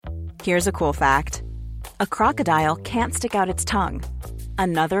Here's a cool fact. A crocodile can't stick out its tongue.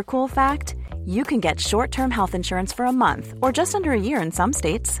 Another cool fact, you can get short-term health insurance for a month or just under a year in some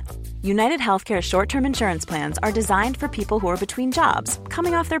states. United Healthcare short-term insurance plans are designed for people who are between jobs,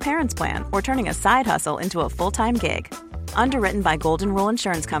 coming off their parents' plan, or turning a side hustle into a full-time gig. Underwritten by Golden Rule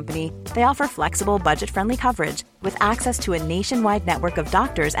Insurance Company, they offer flexible, budget-friendly coverage with access to a nationwide network of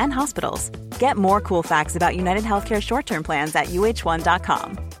doctors and hospitals. Get more cool facts about United Healthcare short-term plans at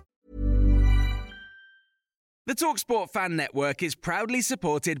uh1.com. The TalkSport Fan Network is proudly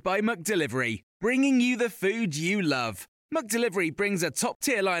supported by McDelivery, bringing you the food you love. McDelivery brings a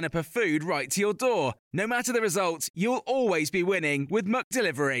top-tier lineup of food right to your door. No matter the result, you'll always be winning with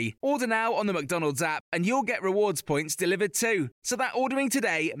McDelivery. Order now on the McDonald's app and you'll get rewards points delivered too. So that ordering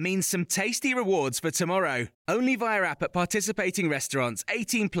today means some tasty rewards for tomorrow. Only via app at participating restaurants.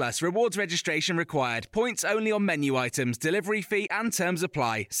 18 plus. Rewards registration required. Points only on menu items. Delivery fee and terms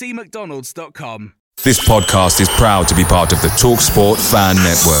apply. See mcdonalds.com. This podcast is proud to be part of the TalkSport Fan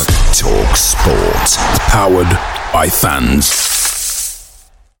Network. TalkSport. Powered by fans.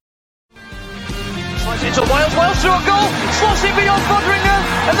 Slides into Wales through a goal, slots it beyond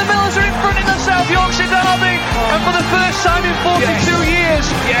Foderingham, and the Millers are in front in the South Yorkshire derby. And for the first time in 42 years,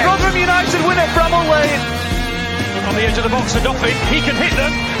 Rotherham United win at Bramall Lane. On the edge of the box for Doffin, he can hit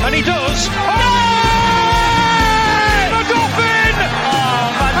them, and he does. The Doffin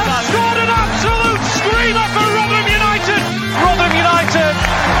has scored an absolute screamer for Rotherham United. Rotherham United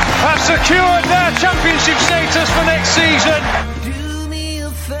have secured their championship status for next season. Do me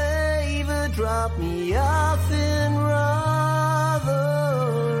a favour, drop me off in Rotherham.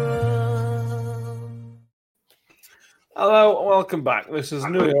 Hello and welcome back. This is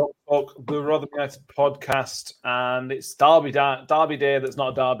New York Talk, the Rotherham United podcast, and it's Derby Day. That's not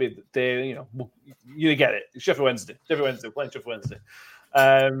a Derby Day. You know, you get it. It's Sheffield Wednesday. Playing Sheffield Wednesday.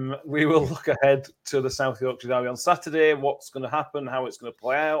 We will look ahead to the South Yorkshire Derby on Saturday, what's going to happen, how it's going to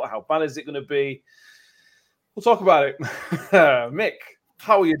play out, how bad is it going to be. We'll talk about it. Mick,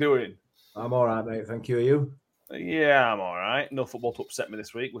 how are you doing? I'm all right, mate. Thank you. Are you? Yeah, I'm all right. No football to upset me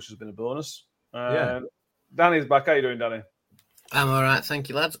this week, which has been a bonus. Yeah. Danny's back. How are you doing, Danny? I'm all right. Thank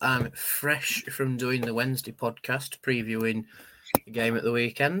you, lads. I'm fresh from doing the Wednesday podcast, previewing the game at the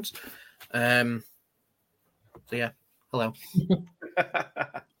weekend. So, yeah. Hello.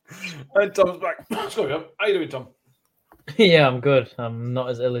 And Tom's back. Sorry, how are you doing, Tom? Yeah, I'm good. I'm not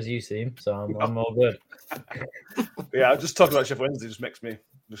as ill as you seem, so I'm all good. Yeah, just talking about Sheffield Wednesday just makes me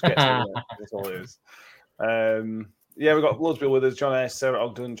just get to it. That's all it is. Yeah, we've got loads of people with us. John S., Sarah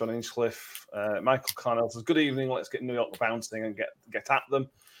Ogden, John Inchcliffe, Michael Carnell says, good evening. Let's get New York bouncing and get at them.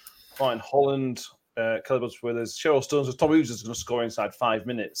 Ryan Holland, Kelly Buds with us. Cheryl Stones says, Tom Hughes is going to score inside 5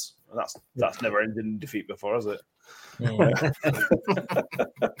 minutes. That's never ended in defeat before, has it?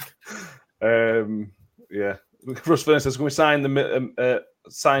 Yeah. Russ Furnace says, can we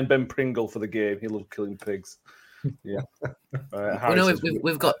sign Ben Pringle for the game? He loves killing pigs. Yeah.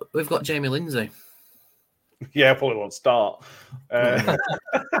 We've got Jamie Lindsay. Yeah, probably won't start.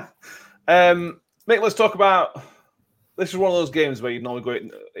 Mick, let's talk about. This is one of those games where you normally go.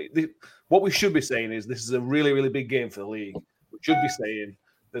 What we should be saying is this is a really, really big game for the league. We should be saying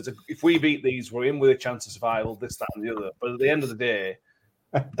if we beat these, we're in with a chance of survival. This, that, and the other. But at the end of the day,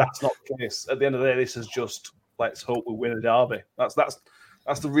 that's not the case. At the end of the day, this is just let's hope we win a derby. That's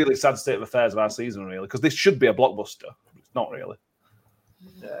the really sad state of affairs of our season, really, because this should be a blockbuster. It's not really.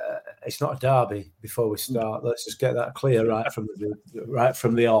 It's not a derby. Before we start, let's just get that clear right from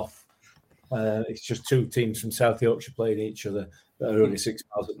the off. It's just two teams from South Yorkshire playing each other that are only 6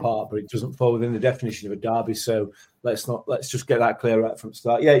 miles apart, but it doesn't fall within the definition of a derby. So let's just get that clear right from the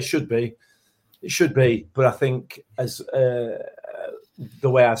start. Yeah, it should be, but I think as the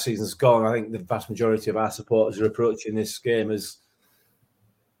way our season's gone, I think the vast majority of our supporters are approaching this game as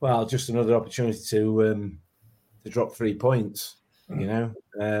well, just another opportunity to drop 3 points. You know,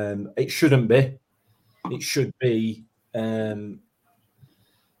 it shouldn't be. It should be. It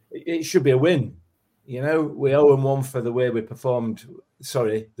should be a win. You know, we 0-1 for the way we performed.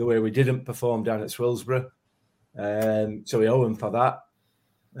 Sorry, the way we didn't perform down at Swillsborough. So we owe him for that.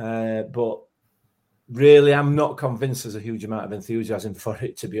 But really, I'm not convinced there's a huge amount of enthusiasm for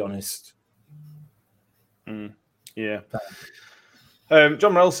it, to be honest. Yeah.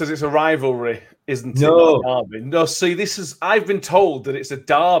 John Morell says it's a rivalry, isn't it? No. Not a derby. No, see, I've been told that it's a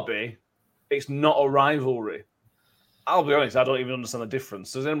derby. It's not a rivalry. I'll be honest, I don't even understand the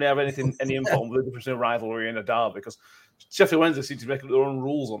difference. Does anybody have any info on the difference between a rivalry and a derby? Because Sheffield Wednesday seem to make up their own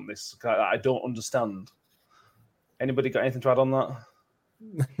rules on this. I don't understand. Anybody got anything to add on that?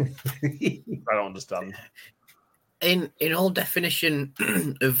 I don't understand. in all definition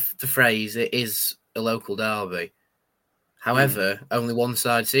of the phrase, it is a local derby. However, only one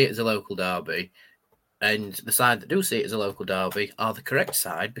side see it as a local derby, and the side that do see it as a local derby are the correct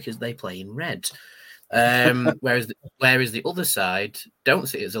side because they play in red. Whereas the other side don't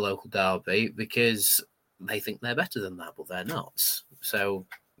see it as a local derby because they think they're better than that, but they're not. So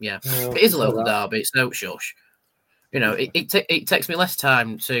yeah, it is a local derby. So shush. You know, it takes me less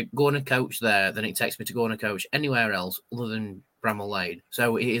time to go on a coach there than it takes me to go on a coach anywhere else other than Bramall Lane.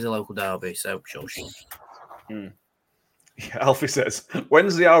 So it is a local derby. So shush. Yeah, Alfie says,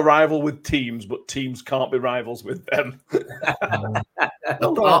 Wednesday are rival with teams, but teams can't be rivals with them.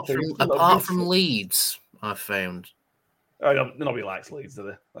 apart from Leeds, I've found. Nobody likes Leeds, do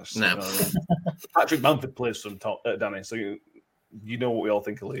they? No. Patrick Bamford plays from Danny, so you know what we all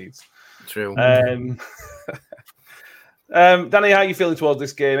think of Leeds. True. Danny, how are you feeling towards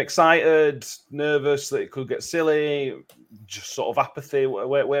this game? Excited, nervous that it could get silly, just sort of apathy?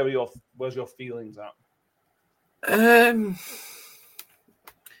 Where's your feelings at?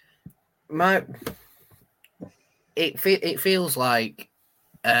 It feels like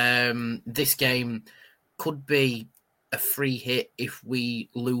this game could be a free hit if we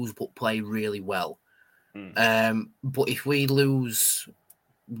lose but play really well. But if we lose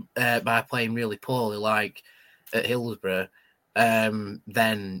by playing really poorly, like at Hillsborough,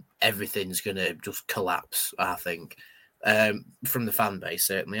 then everything's going to just collapse, I think. From the fan base,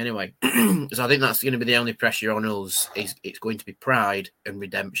 certainly. Anyway, so I think that's going to be the only pressure on us. It's going to be pride and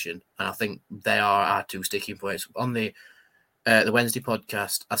redemption, and I think they are our two sticking points. On the Wednesday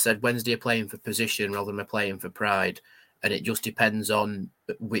podcast, I said Wednesday are playing for position rather than playing for pride, and it just depends on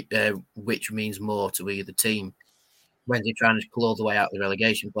which means more to either team. Wednesday trying to claw the way out of the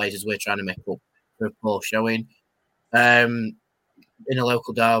relegation places, we're trying to make up for a poor showing. In a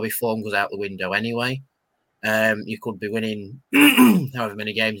local derby, form goes out the window anyway. You could be winning however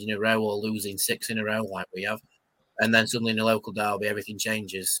many games in a row or losing 6 in a row like we have. And then suddenly in a local derby, everything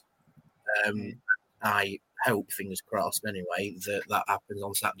changes. I hope, fingers crossed anyway, that happens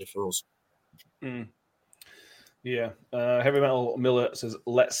on Saturday for us. Yeah. Heavy Metal Miller says,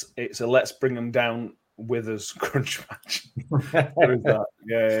 let's bring them down with us crunch match. There is that.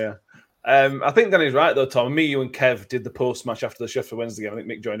 Yeah. I think Danny's right, though, Tom. Me, you and Kev did the post-match after the Sheffield Wednesday game. I think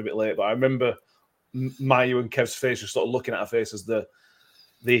Mick joined a bit late, but I remember you and Kev's face just sort of looking at our faces, the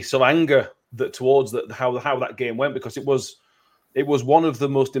sort of anger that towards how that game went, because it was one of the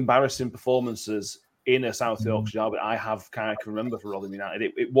most embarrassing performances in a South Yorkshire derby I can remember for Rotherham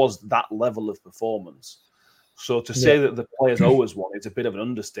United. It was that level of performance. So to say that the players owe us one, it's a bit of an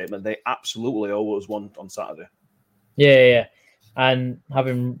understatement. They absolutely owe us one on Saturday. Yeah. And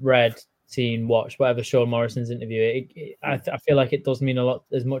having seen, watched whatever Sean Morrison's interview, I feel like it doesn't mean a lot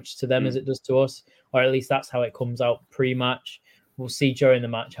as much to them as it does to us, or at least that's how it comes out pre-match. We'll see during the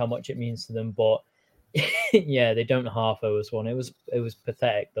match how much it means to them, but yeah, they don't half owe us one. It was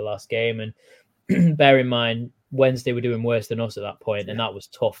pathetic, the last game, and bear in mind Wednesday were doing worse than us at that point, and that was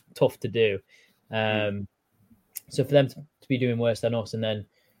tough to do. So for them to be doing worse than us and then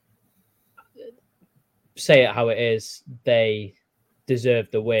say it how it is, they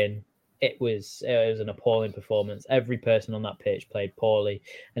deserved the win. It was an appalling performance. Every person on that pitch played poorly,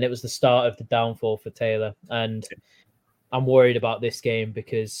 and it was the start of the downfall for Taylor. And I'm worried about this game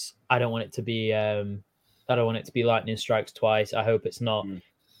because I don't want it to be lightning strikes twice. I hope it's not,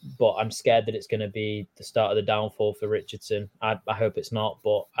 but I'm scared that it's going to be the start of the downfall for Richardson. I hope it's not,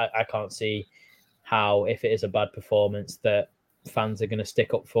 but I can't see how, if it is a bad performance, that fans are going to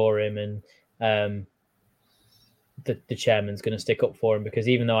stick up for him and the chairman's going to stick up for him, because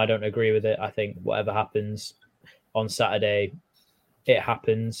even though I don't agree with it, I think whatever happens on Saturday, it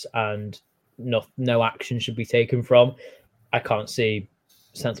happens and no action should be taken from. I can't see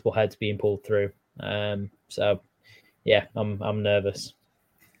sensible heads being pulled through. So yeah, I'm nervous.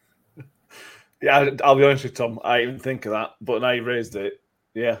 Yeah, I'll be honest with you, Tom. I didn't even think of that, but now you raised it.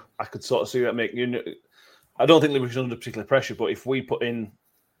 Yeah, I could sort of see that making you. I don't think Liverpool's under particular pressure, but if we put in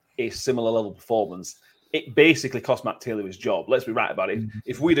a similar level performance, it basically cost Matt Taylor his job. Let's be right about it.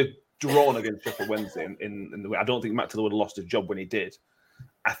 If we'd have drawn against Sheffield Wednesday in the way, I don't think Matt Taylor would have lost his job when he did.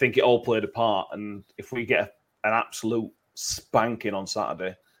 I think it all played a part, and if we get an absolute spanking on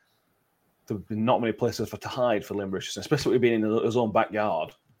Saturday, there would be not many places to hide for Liam Richardson, especially with being in his own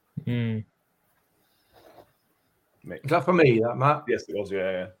backyard. Is that for me, that Matt? Yes, it was.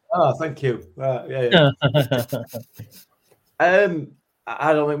 Yeah. Oh, thank you. Yeah.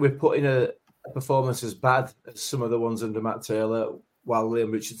 I don't think we're putting a performance as bad as some of the ones under Matt Taylor while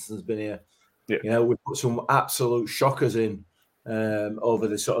Liam Richardson's been here. Yeah. You know, we put some absolute shockers in over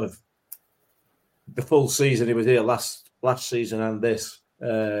the sort of the full season he was here last season and this,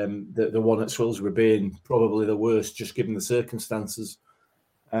 the one at Swilsbury being probably the worst, just given the circumstances.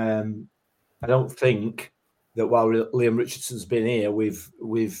 I don't think that while Liam Richardson's been here, we've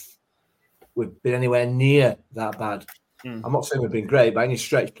been anywhere near that bad. I'm not saying we've been great by any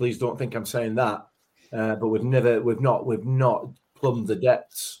stretch. Please don't think I'm saying that. But we've not plumbed the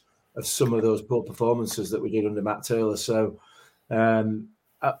depths of some of those poor performances that we did under Matt Taylor. So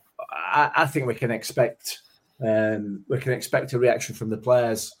I think we can expect a reaction from the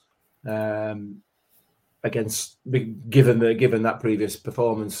players given that previous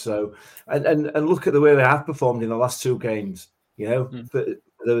performance. So and look at the way we have performed in the last two games.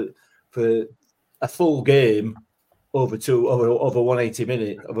 For a full game over 180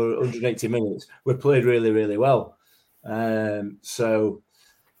 minutes, over 180 minutes, we played really, really well. So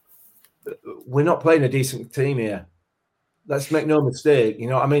we're not playing a decent team here. Let's make no mistake. You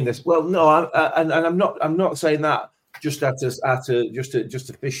know what I mean? I'm not saying that just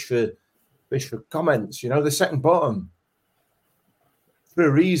to fish for comments. You know, the second bottom for a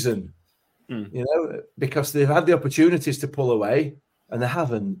reason. You know, because they've had the opportunities to pull away and they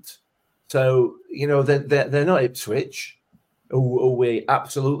haven't. So, you know, they're not Ipswich, who we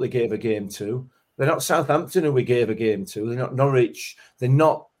absolutely gave a game to. They're not Southampton, who we gave a game to. They're not Norwich. They're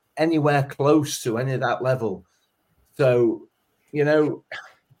not anywhere close to any of that level. So, you know,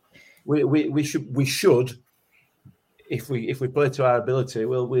 we should, if we play to our ability,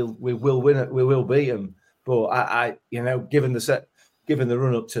 we will win it. We will beat them. But I you know, given the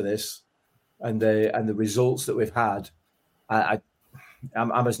run up to this and the results that we've had,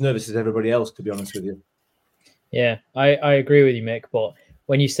 I'm as nervous as everybody else, to be honest with you. Yeah, I agree with you, Mick. But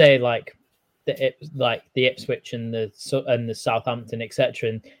when you say like the Ipswich and the Southampton, etc.,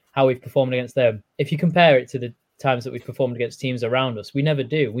 and how we've performed against them, if you compare it to the times that we've performed against teams around us, we never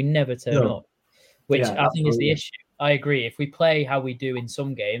do. We never turn up, which I think is the issue. I agree. If we play how we do in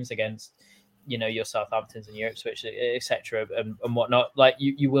some games against, you know, your Southamptons and your Ipswich, etc., and whatnot, like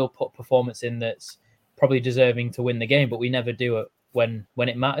you will put performance in that's probably deserving to win the game, but we never do it when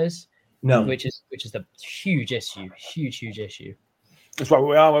it matters. No, which is the huge issue. That's why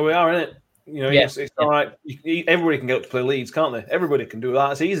we are where we are, isn't it? You know, it's all right. Everybody can get up to play Leeds, can't they? Everybody can do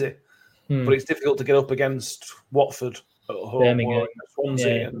that. It's easy, but it's difficult to get up against Watford at home, Birmingham, or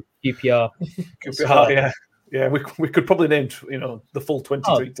Swansea, and QPR. QPR, yeah. We could probably name, you know, the full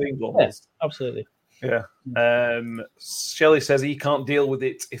 23 teams almost. Yeah, absolutely. Yeah. Shelley says he can't deal with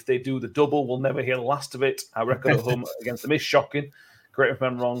it if they do the double. We'll never hear the last of it. Our record at home against them is shocking. Correct me if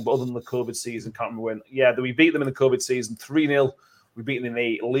I'm wrong, but other than the COVID season, can't remember when. Yeah, we beat them in the COVID season 3-0. We beat them in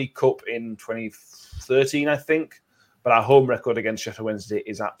the League Cup in 2013, I think. But our home record against Sheffield Wednesday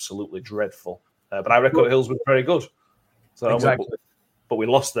is absolutely dreadful. But our record at Hills was very good. So exactly. But we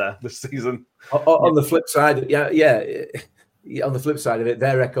lost there this season. On the flip side, on the flip side of it,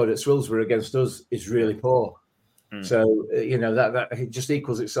 their record at Swilsbury against us is really poor. So, you know, that it just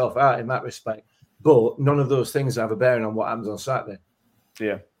equals itself out in that respect. But none of those things have a bearing on what happens on Saturday.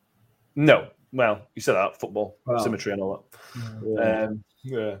 Yeah. No. Well, you said that, football, symmetry and all that.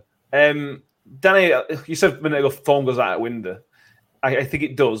 Danny, you said a minute ago form goes out the window. I think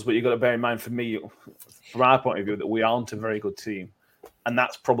it does, but you've got to bear in mind, for me, from our point of view, that we aren't a very good team. And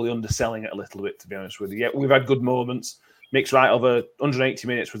that's probably underselling it a little bit, to be honest with you. Yeah, we've had good moments. Mixed right over 180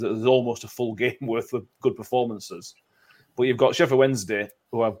 minutes, there's almost a full game worth of good performances. But you've got Sheffield Wednesday,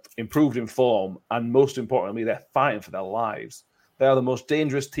 who have improved in form, and most importantly, they're fighting for their lives. They are the most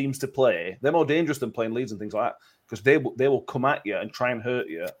dangerous teams to play. They're more dangerous than playing Leeds and things like that, because they will come at you and try and hurt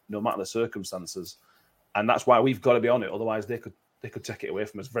you no matter the circumstances. And that's why we've got to be on it. Otherwise, they could take it away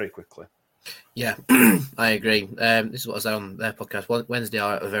from us very quickly. Yeah, I agree. This is what I said on their podcast. Wednesday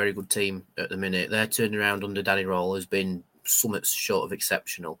are a very good team at the minute. Their turnaround under Danny Rowell has been somewhat short of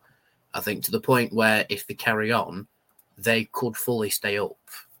exceptional. I think to the point where if they carry on, they could fully stay up.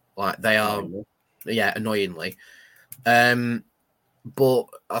 Like they are, annoyingly. But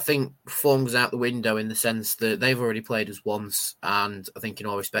I think form's out the window in the sense that they've already played us once, and I think in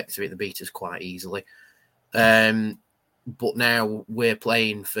all respects of it, they beat us quite easily. But now we're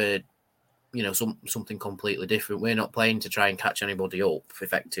playing for, you know, something completely different. We're not playing to try and catch anybody up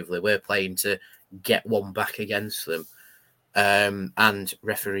effectively. We're playing to get one back against them. And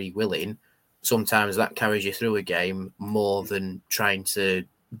referee willing, sometimes that carries you through a game more than trying to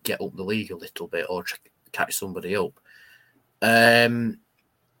get up the league a little bit or catch somebody up.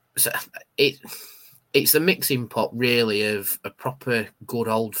 So it's a mixing pot, really, of a proper good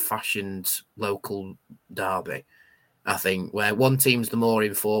old-fashioned local derby, I think, where one team's the more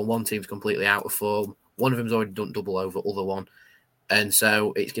in form, one team's completely out of form, one of them's already done double over other one, and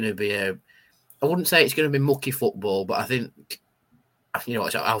so it's going to be I wouldn't say it's going to be mucky football, but I think, you know,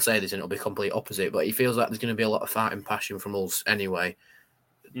 I'll say this and it'll be complete opposite, but it feels like there's going to be a lot of fighting passion from us anyway,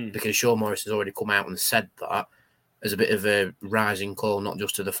 because Sean Morris has already come out and said that as a bit of a rising call, not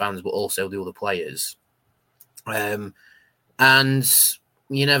just to the fans, but also the other players. And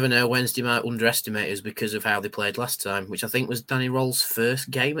you never know, Wednesday might underestimate us because of how they played last time, which I think was Danny Roll's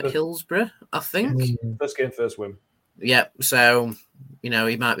first game at Hillsborough, I think. First game, first win. Yeah, so, you know,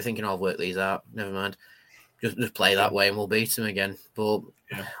 he might be thinking, I'll work these out. Never mind. Just play that way and we'll beat him again. But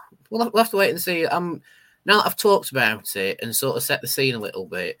we'll have to wait and see. Now that I've talked about it and sort of set the scene a little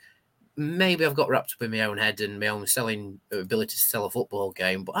bit, maybe I've got wrapped up in my own head and my own selling ability to sell a football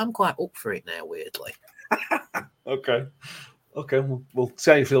game, but I'm quite up for it now, weirdly. Okay, we'll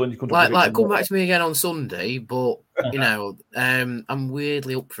see how you feel when you come to like come back to me again on Sunday, but, you know, I'm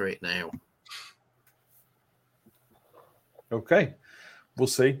weirdly up for it now. Okay, we'll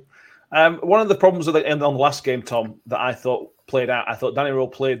see. One of the problems on the last game, Tom, that I thought played out, I thought Danny Rowe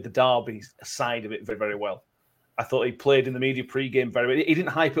played the Derby side of it very, very well. I thought he played in the media pre-game very well. He didn't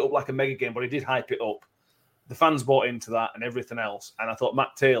hype it up like a mega game, but he did hype it up. The fans bought into that and everything else. And I thought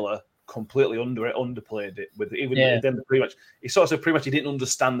Matt Taylor completely underplayed it. Then pretty much he sort of said pretty much he didn't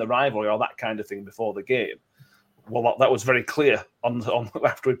understand the rivalry or that kind of thing before the game. Well, that was very clear on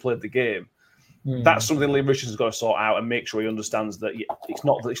after he played the game. That's something Liam Richardson's got to sort out and make sure he understands that it's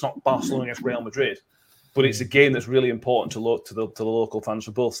not Barcelona against Real Madrid, but it's a game that's really important to the local fans,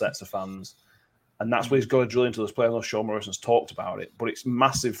 for both sets of fans, and that's what he's got to drill into those players. I know Sean Morrison's talked about it, but it's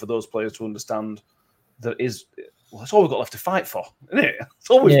massive for those players to understand that that's all we've got left to fight for, isn't it? That's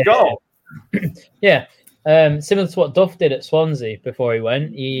all we've got. Yeah, similar to what Duff did at Swansea before he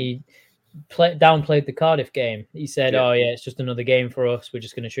went. He downplayed the Cardiff game. He said, "Oh yeah, it's just another game for us. We're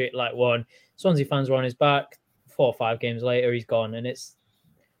just going to treat it like one." Swansea fans were on his back. 4 or 5 games later, he's gone, and it's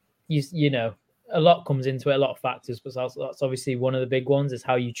you know, a lot comes into it, a lot of factors, but that's obviously one of the big ones is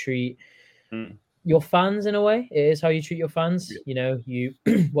how you treat your fans. In a way, it is how you treat your fans. You know,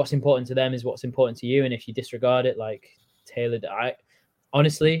 what's important to them is what's important to you, and if you disregard it, like Taylor,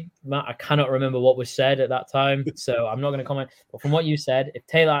 honestly, Matt, I cannot remember what was said at that time, so I'm not going to comment. But from what you said, if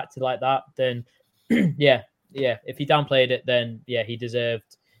Taylor acted like that, then yeah, if he downplayed it, then yeah, he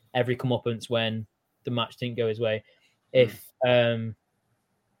deserved every comeuppance when the match didn't go his way. If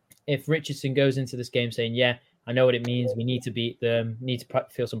Richardson goes into this game saying, yeah, I know what it means, we need to beat them, need to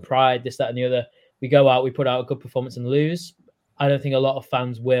feel some pride, this, that, and the other, we go out, we put out a good performance and lose, I don't think a lot of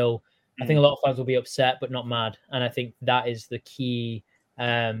fans will. I think a lot of fans will be upset, but not mad. And I think that is the key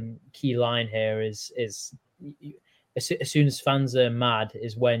line here is as soon as fans are mad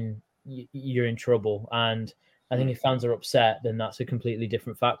is when you're in trouble. And I think if fans are upset, then that's a completely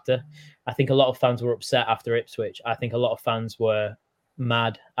different factor. I think a lot of fans were upset after Ipswich. I think a lot of fans were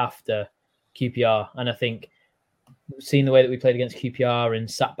mad after QPR. And I think seeing the way that we played against QPR and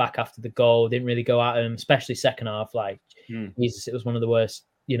sat back after the goal, didn't really go at them, especially second half, Jesus, it was one of the worst,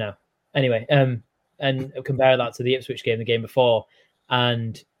 you know. Anyway, and compare that to the Ipswich game, the game before,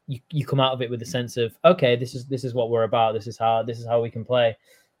 and you come out of it with a sense of, okay, this is what we're about. This is how we can play.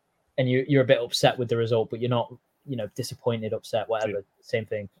 And you're a bit upset with the result, but you're not, you know, disappointed, upset, whatever. Same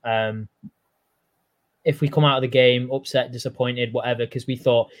thing. If we come out of the game upset, disappointed, whatever, because we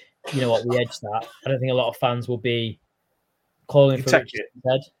thought, you know what, we edged that, I don't think a lot of fans will be calling for it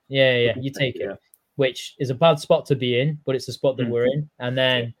instead. Yeah, you take it, which is a bad spot to be in, but it's the spot that we're in. And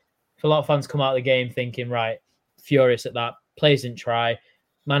then if a lot of fans come out of the game thinking, right, furious at that, players didn't try,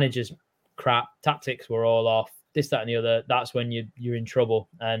 managers crap, tactics were all off, this, that, and the other, that's when you're in trouble.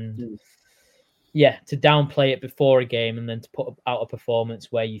 And to downplay it before a game and then to put out a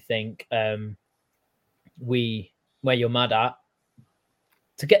performance where you think where you're mad at,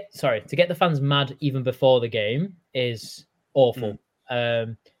 to get the fans mad even before the game is awful.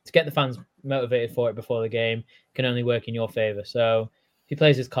 To get the fans motivated for it before the game can only work in your favour. So if he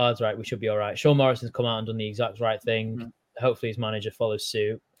plays his cards right, we should be all right. Sean Morrison's come out and done the exact right thing. Hopefully his manager follows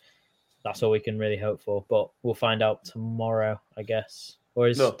suit. That's all we can really hope for. But we'll find out tomorrow, I guess. Or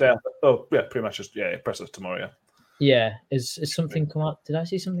is pretty much just press us tomorrow. Yeah, is something come out? Did I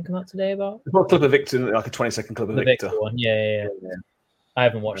see something come out today about? A clip of Victor, like a 20-second clip of Victor one. Yeah. I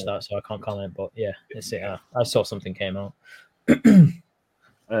haven't watched that, so I can't comment. But yeah, I saw something came out.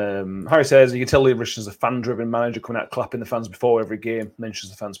 Harry says, you can tell Liam Richardson's a fan-driven manager coming out clapping the fans before every game, mentions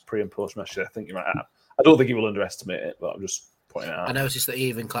the fans pre and post-match. I think you might have. I don't think he will underestimate it, but I'm just pointing it out. I noticed that he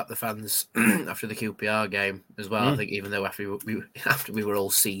even clapped the fans after the QPR game as well. I think even though after we were all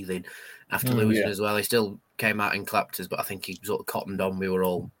seething after losing as well, he still came out and clapped us, but I think he sort of cottoned on. We were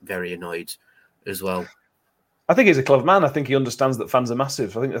all very annoyed as well. I think he's a clever man. I think he understands that fans are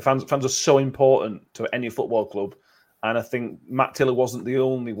massive. I think the fans are so important to any football club. And I think Matt Taylor wasn't the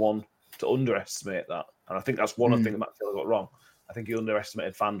only one to underestimate that. And I think that's one of the things that Matt Taylor got wrong. I think he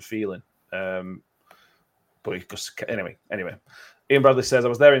underestimated fan feeling. But he just, anyway. Ian Bradley says, I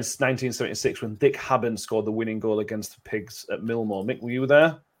was there in 1976 when Dick Haben scored the winning goal against the Pigs at Millmoor. Mick, were you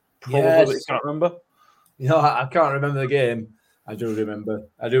there? Probably, yes. But you can't remember? I can't remember the game. I do remember.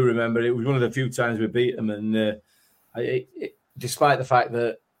 It was one of the few times we beat them. And despite the fact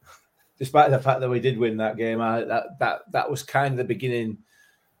that we did win that game, that was kind of the beginning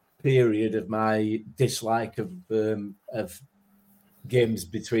period of my dislike of games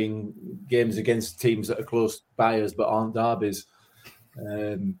against teams that are close by us but aren't derbies.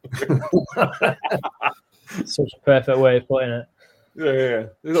 Such a perfect way of putting it. Yeah.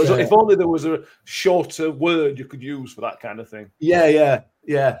 If only there was a shorter word you could use for that kind of thing. Yeah.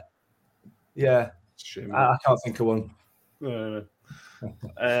 Shame. I can't think of one.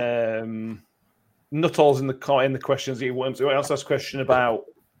 Nuttall's in the questions. He also asked a question about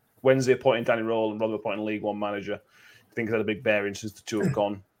Wednesday appointing Danny Rowell and Rotherham appointing League One manager. I think it's had a big bearing since the two have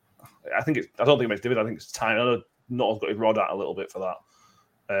gone. I don't think it makes difference. I think it's time. I know Nuttall's got his rod out a little bit for that.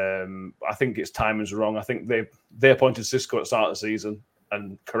 I think its timing's wrong. I think they appointed Xisco at the start of the season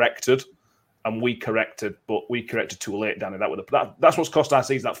and corrected, and we corrected, but we corrected too late, Danny. That's what's cost our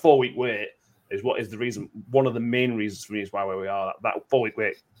season. That 4-week wait is what is the reason. One of the main reasons for me is why we are. That 4-week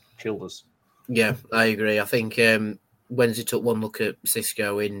wait killed us. Yeah, I agree. I think Wednesday took one look at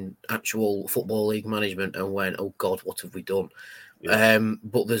Xisco in actual Football League management and went, "Oh God, what have we done?" Yeah.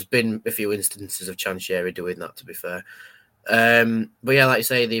 But there's been a few instances of Chansiri doing that, to be fair. But yeah, like you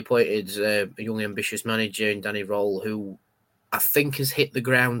say, they appointed a young, ambitious manager in Danny Rowell, who I think has hit the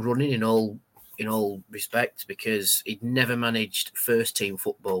ground running in all respects, because he'd never managed first team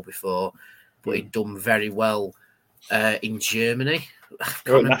football before, but he'd done very well in Germany.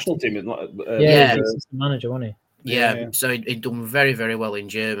 National team is not. He's the manager, wasn't he? Yeah. So he'd done very, very well in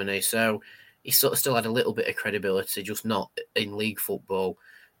Germany. So he sort of still had a little bit of credibility, just not in league football.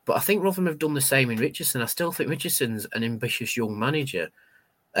 But I think Rotherham have done the same in Richardson. I still think Richardson's an ambitious young manager.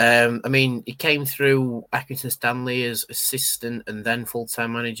 I mean, he came through Accrington Stanley as assistant and then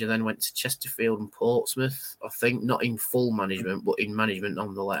full-time manager, then went to Chesterfield and Portsmouth, I think, not in full management, but in management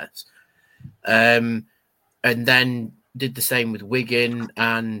nonetheless. And then did the same with Wigan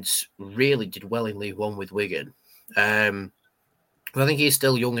and really did well in League One with Wigan. But I think he's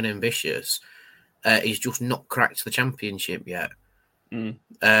still young and ambitious. He's just not cracked the Championship yet.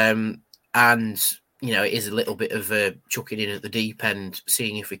 And, you know, it is a little bit of a chucking in at the deep end,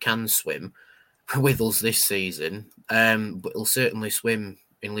 seeing if we can swim with us this season. But he'll certainly swim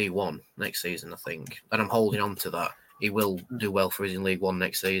in League One next season, I think. And I'm holding on to that. He will do well for us in League One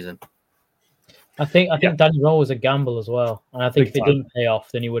next season. I think Danny Rowell was a gamble as well. And I think if it didn't pay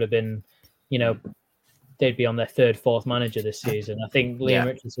off, then he would have been, you know, they'd be on their third, fourth manager this season. I think Liam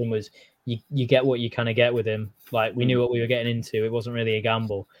Richardson was, you get what you kind of get with him. Like, we knew what we were getting into. It wasn't really a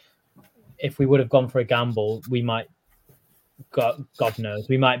gamble. If we would have gone for a gamble, we might, God knows,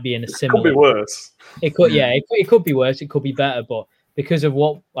 we might be in a similar... It could be worse. It could, it could be worse. It could be better, but because of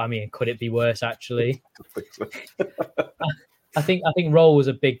could it be worse, actually? I think Rowell was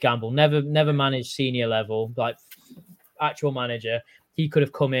a big gamble. Never managed senior level, like actual manager. He could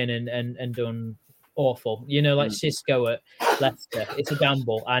have come in and done awful. You know, like Xisco at Leicester. It's a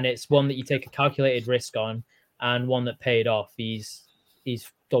gamble, and it's one that you take a calculated risk on, and one that paid off. He's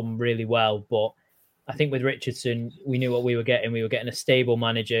done really well, but I think with Richardson, we knew what we were getting. We were getting a stable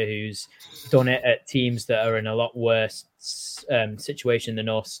manager who's done it at teams that are in a lot worse situation than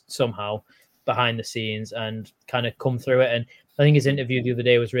us somehow behind the scenes, and kind of come through it. And I think his interview the other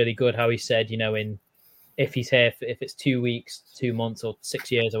day was really good, how he said, you know, if he's here, if it's 2 weeks, 2 months or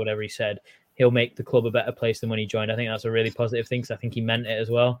 6 years or whatever he said, he'll make the club a better place than when he joined. I think that's a really positive thing, because I think he meant it as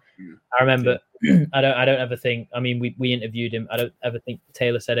well. I remember, I don't ever think, I mean, we interviewed him. I don't ever think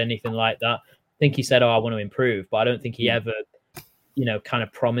Taylor said anything like that. I think he said, I want to improve, but I don't think he ever, you know, kind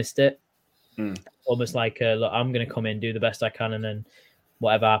of promised it. Almost like, look, I'm going to come in, do the best I can, and then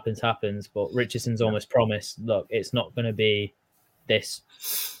whatever happens. But Richardson's almost promised, look, it's not going to be this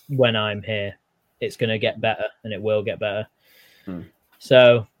when I'm here. It's going to get better, and it will get better.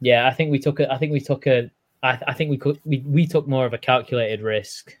 So yeah, I think we took more of a calculated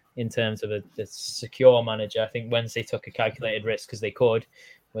risk in terms of a secure manager. I think Wednesday took a calculated risk because they could,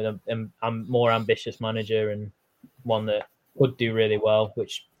 with a more ambitious manager and one that could do really well,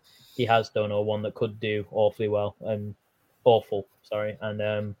 which he has done, or one that could do awfully well and awful. Sorry,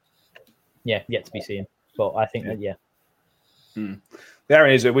 and yet to be seen. But I think that The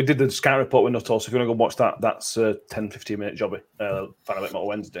irony is that we did the scout report with Nuttall, so if you want to go watch that, that's a 10-15 minute job. Find a bit more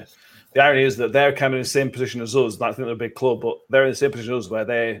Wednesday. The irony is that they're kind of in the same position as us. I think they're a big club, but they're in the same position as us where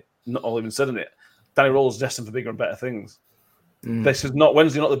they're not all even said in it. Danny Rowell's destined for bigger and better things. This is not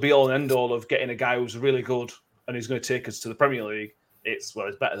Wednesday, not the be all and end all of getting a guy who's really good and who's going to take us to the Premier League. It's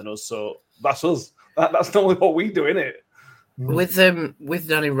better than us, so that's us. That's not only what we do, innit? With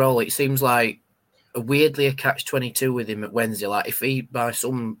Danny Rowell, it seems like weirdly a catch-22 with him at Wednesday. Like if he by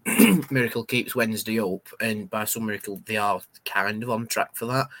some miracle keeps Wednesday up, and by some miracle they are kind of on track for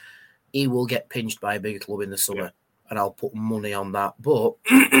that, he will get pinched by a bigger club in the summer, and I'll put money on that. But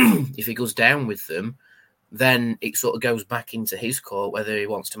if he goes down with them, then it sort of goes back into his court whether he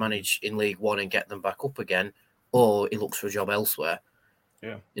wants to manage in League One and get them back up again, or he looks for a job elsewhere.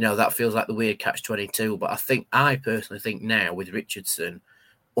 Yeah, that feels like the weird catch-22. But I personally think now with Richardson,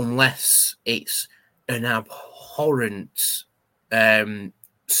 unless it's an abhorrent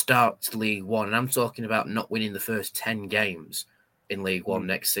start to League One, and I'm talking about not winning the first 10 games in League One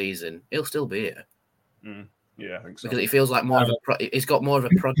next season, he'll still be here. Yeah, I think so. Because it feels like more of he's got more of a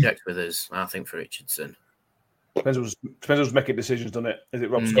project with us, I think, for Richardson. Depends who's making decisions, doesn't it? Is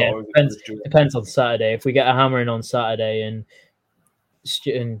it Rob Scott? Yeah, or depends on Saturday. If we get a hammering on Saturday and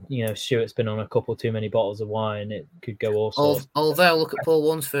Stuart's been on a couple too many bottles of wine, it could go all sorts. Although, look at Paul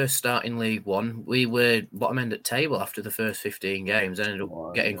One's first start in League One. We were bottom end at table after the first 15 games and ended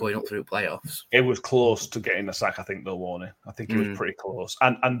up going up through playoffs. It was close to getting the sack, I think, though, Warney. I think it was pretty close.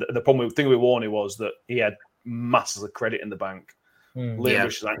 And the thing with Warney was that he had masses of credit in the bank. Liam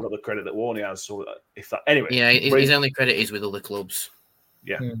Richards ain't got the credit that Warney has. So his only credit is with other clubs.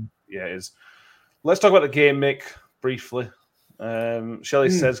 Yeah, it is. Let's talk about the game, Mick, briefly. Shelley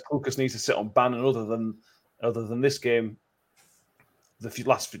says Clucas needs to sit on ban, and other than this game,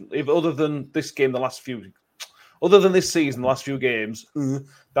 other than this season, the last few games,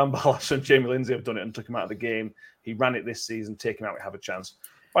 Dan Ballas and Jamie Lindsay have done it and took him out of the game. He ran it this season, take him out, we have a chance.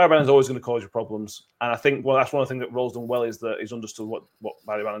 Barry Bannon's always going to cause you problems, and I think that's one of the things that Rowell's done well is that he's understood what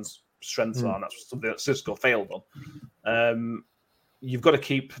Barry Bannon's strengths are, and that's something that Cisco failed on. You've got to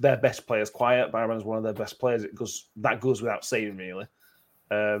keep their best players quiet. Barry Bannon's one of their best players. That goes without saying, really.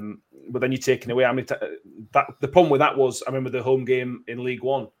 But then you're taking away. The problem with that was, I remember the home game in League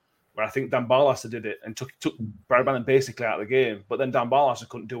One, where I think Dan Barlaser did it and took Barry Bannon basically out of the game. But then Dan Barlaser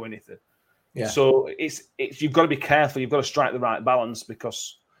couldn't do anything. Yeah. So it's you've got to be careful. You've got to strike the right balance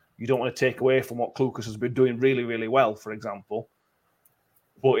because you don't want to take away from what Clucas has been doing really, really well, for example.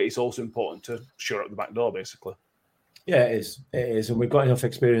 But it's also important to shut up the back door, basically. Yeah, it is. It is, and we've got enough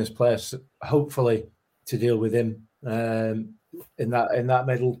experienced players, hopefully, to deal with him in that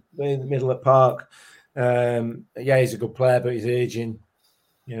middle of the park. He's a good player, but he's aging.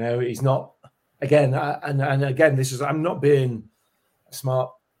 He's not. Again, and again, this is. I'm not being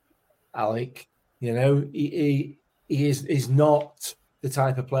smart, Alec. He is not the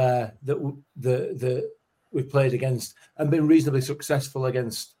type of player that we've played against and been reasonably successful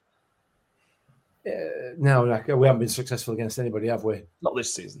against. No, we haven't been successful against anybody, have we? Not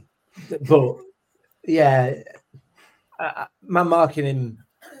this season. But yeah, man marking him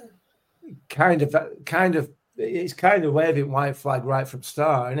kind of it's kind of waving white flag right from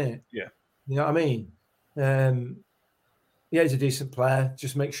start, isn't it? Yeah. You know what I mean? He's a decent player.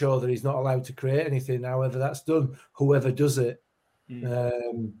 Just make sure that he's not allowed to create anything, however that's done, whoever does it.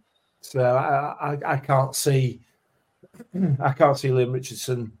 So I can't see Liam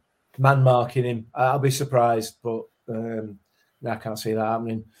Richardson man marking him. I'll be surprised, but I can't see that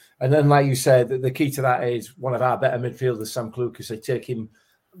happening. And then, like you said, the key to that is one of our better midfielders, Sam Clucas. They take him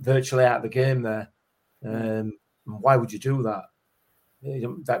virtually out of the game there. Why would you do that?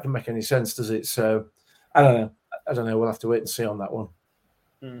 That doesn't make any sense, does it? So I don't know. We'll have to wait and see on that one.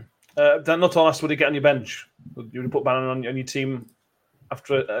 Dan Nuttall asked, would he get on your bench? Would you put Bannon on your team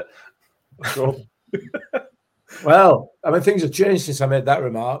after Well, things have changed since I made that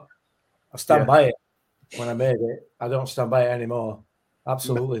remark. I stand by it when I made it. I don't stand by it anymore.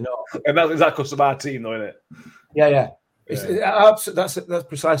 Absolutely not. And that's because of our team, though, isn't it? Yeah. That's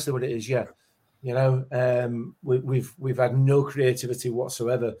precisely what it is. Yeah, we've had no creativity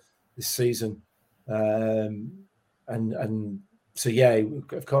whatsoever this season, and so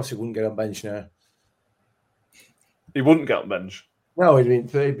of course he wouldn't get on bench now. He wouldn't get on bench. No,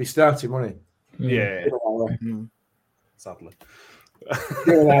 he'd be starting, wouldn't he? Yeah. Sadly.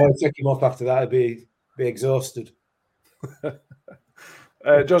 Take him off after that, he'd be exhausted.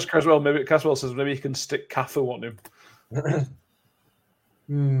 Josh Caswell says maybe you can stick Cafu on him.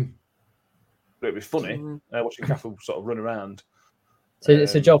 It'd be funny watching Cafu sort of run around. So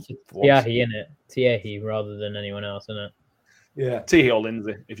it's a job for Tiahi, isn't it? Tiahi rather than anyone else, isn't it? Yeah. Teehee or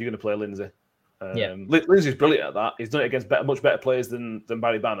Lindsay, if you're going to play Lindsay. Lindsay's brilliant at that. He's done it against much better players than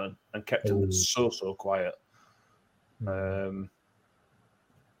Barry Bannon and kept him so quiet. John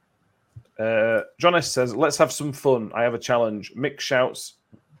S says, let's have some fun. I have a challenge. Mick shouts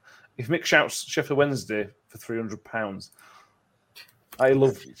Sheffield Wednesday for £300. I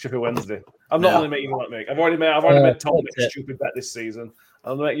love Sheffield Wednesday. I'm not only making you like Mick. I've already made Tom make a stupid bet this season.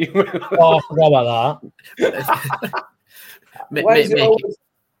 I'll make you. I forgot about that. Why is it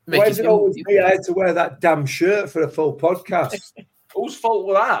always me? I had to wear that damn shirt for a full podcast. Whose fault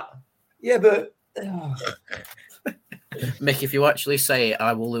was that? Yeah, but Mick, if you actually say it,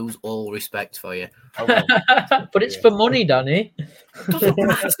 I will lose all respect for you. But it's for money, Danny. Doesn't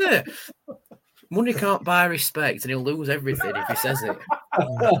matter. Money can't buy respect, and he'll lose everything if he says it.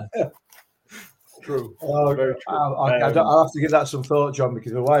 True. Very true. I'll have to give that some thought, John,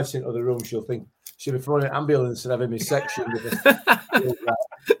 because my wife's in the other room. She'll think she'll be throwing an ambulance and having me section with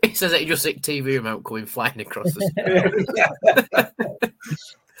He says that you just see TV remote going flying across the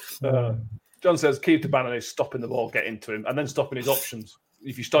screen. John says key to Bannon is stopping the ball, getting to him, and then stopping his options.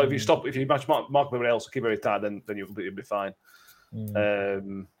 If you match mark everybody else, keep very tight, then you'll be fine.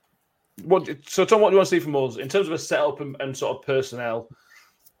 Tom, what do you want to see from us in terms of a setup and sort of personnel?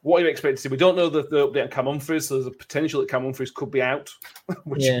 What do you expect to see? We don't know the update on Cam Humphries, so there's a potential that Cam Humphries could be out,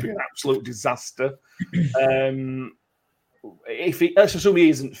 which would be an absolute disaster. Let's assume he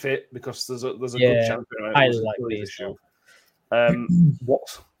isn't fit, because there's a good chance. I like these issue.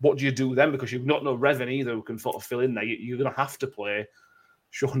 What do you do then? Because you've not no Revan either who can sort of fill in there. You're going to have to play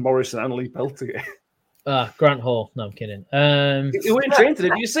Sean Morrison and Lee Peltier. Grant Hall. No, I'm kidding. He went in training today.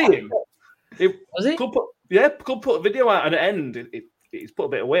 Did you see him? Was he? Could put a video out at the end. He's put a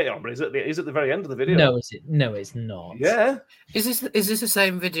bit of weight on, but he's at the very end of the video. No, it's not. Yeah. Is this the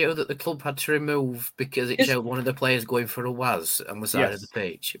same video that the club had to remove because it showed one of the players going for a Waz on the side of the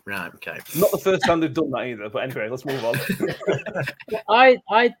pitch? Right, okay. Not the first time they've done that either, but anyway, let's move on.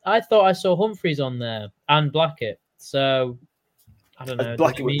 I thought I saw Humphries on there and Blackett, so I don't know.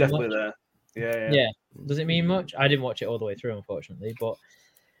 Blackett was definitely there. Yeah. Does it mean much? I didn't watch it all the way through, unfortunately, but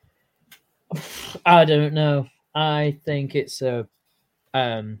I don't know. I think it's a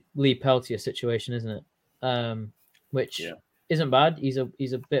Lee Peltier situation, isn't it? Which isn't bad. He's a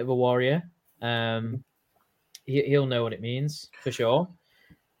bit of a warrior. He'll know what it means for sure.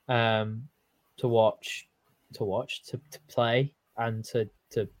 To watch, to play, and to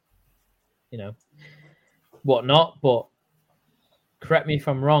whatnot. But correct me if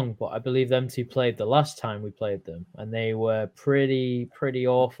I'm wrong, but I believe them two played the last time we played them, and they were pretty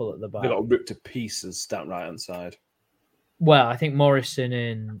awful at the back. They got ripped to pieces down right hand side. Well, I think Morrison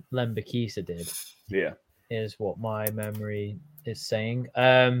and Lembakisa did. Yeah. Is what my memory is saying.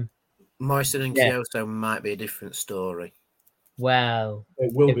 Morrison and Kyoto might be a different story. Well,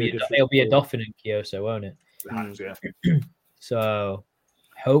 it'll be a Dauphin and Kyoto, won't it? Yeah. So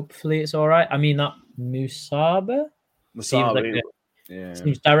hopefully it's all right. I mean, that Musaba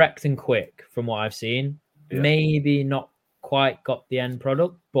seems direct and quick from what I've seen. Yeah. Maybe not quite got the end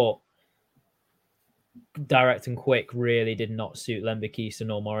product, but direct and quick really did not suit Lembakisa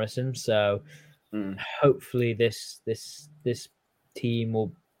nor Morrison. So hopefully this team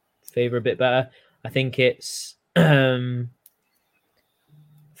will favour a bit better. I think it's Femi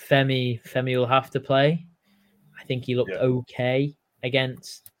will have to play. I think he looked okay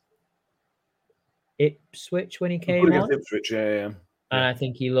against Ipswich when he came on. Ipswich, yeah. And I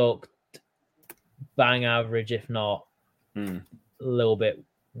think he looked bang average, if not a little bit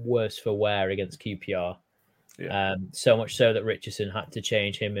worse for wear against QPR. Yeah. So much so that Richardson had to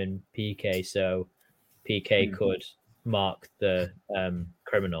change him and PK so PK could mark the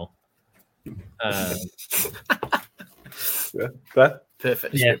criminal. Fair.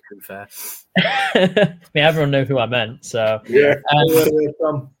 Perfect. Yeah. Fair. I mean, everyone knew who I meant. So yeah.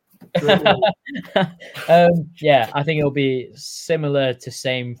 I think it'll be similar to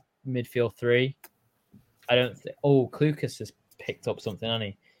same midfield three. I don't think. Oh, Klukas has picked up something, hasn't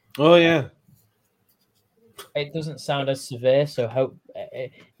he? Oh yeah. It doesn't sound as severe, so hope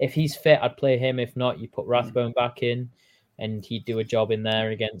if he's fit, I'd play him. If not, you put Rathbone back in, and he'd do a job in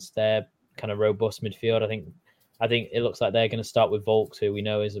there against their kind of robust midfield. I think it looks like they're going to start with Volks, who we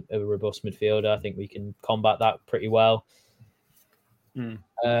know is a robust midfielder. I think we can combat that pretty well.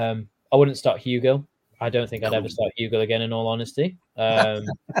 I wouldn't start Hugo. I don't think I'd ever start Hugo again, in all honesty.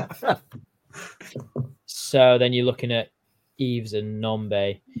 So then you're looking at Eves and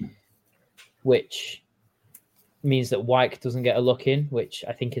Nombe, which means that Wyke doesn't get a look in, which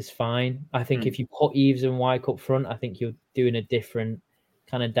I think is fine. I think if you put Eves and Wyke up front, I think you're doing a different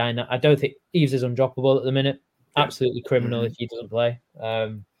kind of dynamic. I don't think Eves is undroppable at the minute. absolutely criminal if he doesn't play.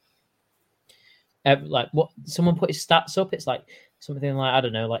 Like what someone put his stats up, it's like something like, I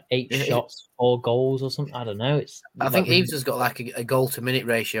don't know, like 8 shots, 4 goals or something. I don't know. I think Eves has got like a goal to minute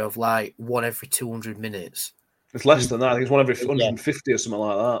ratio of like 1 every 200 minutes. It's less than that. I think it's 1 every 150 or something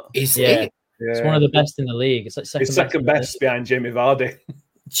like that. Is it? Yeah. It's one of the best in the league. It's like second best behind Jamie Vardy.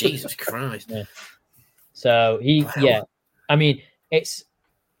 Jesus Christ. Yeah. So I mean, it's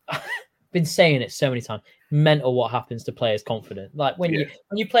been saying it so many times. Mental what happens to players confident. Like when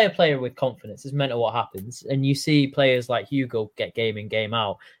you play a player with confidence, it's mental what happens. And you see players like Hugo get game in, game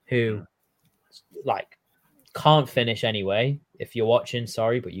out who like can't finish anyway. If you're watching,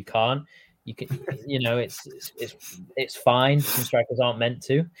 sorry, but you can't. You can, it's fine. Some strikers aren't meant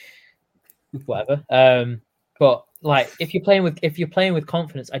to. Whatever. But like if you're playing with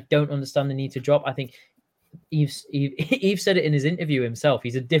confidence, I don't understand the need to drop. I think Yves said it in his interview himself.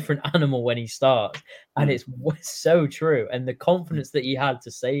 He's a different animal when he starts, and it's so true. And the confidence that he had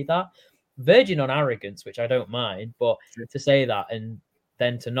to say that, verging on arrogance, which I don't mind, but to say that and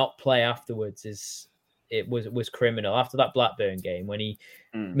then to not play afterwards was criminal. After that Blackburn game, when he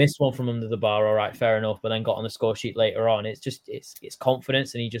missed one from under the bar, all right, fair enough, but then got on the score sheet later on, it's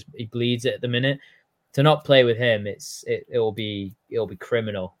confidence, and he bleeds it at the minute. To not play with him, it'll be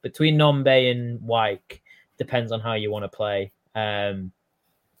criminal. Between Nombe and Wyke, depends on how you want to play.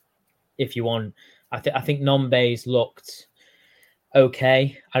 If you want, I think Nombe's looked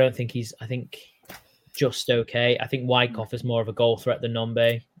okay. I think just okay. I think Wyke offers more of a goal threat than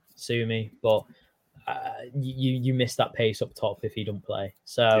Nombe, sue me, but you miss that pace up top if he don't play.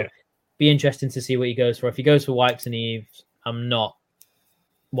 So be interesting to see what he goes for. If he goes for Wyke and Eves, I'm not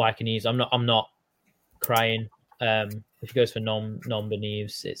crying. If he goes for Nombe and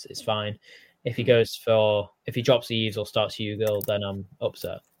Eves, it's fine. If he drops Eves or starts Hugo, then I'm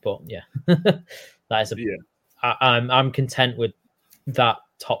upset. But yeah, I'm content with that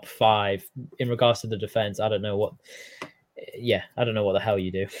top 5 in regards to the defense. I don't know what the hell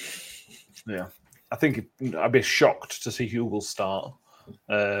you do. Yeah, I think I'd be shocked to see Hugo start.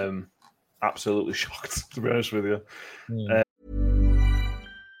 Absolutely shocked, to be honest with you.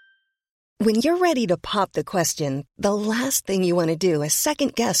 When you're ready to pop the question, the last thing you want to do is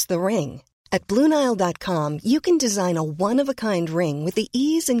second guess the ring. At BlueNile.com, you can design a one-of-a-kind ring with the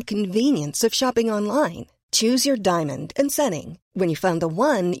ease and convenience of shopping online. Choose your diamond and setting. When you find the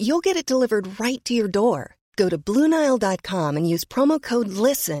one, you'll get it delivered right to your door. Go to BlueNile.com and use promo code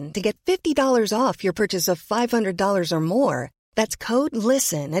LISTEN to get $50 off your purchase of $500 or more. That's code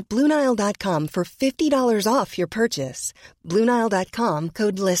LISTEN at BlueNile.com for $50 off your purchase. BlueNile.com,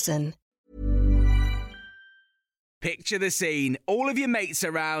 code LISTEN. Picture the scene. All of your mates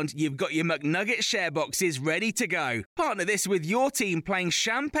around, you've got your McNugget share boxes ready to go. Partner this with your team playing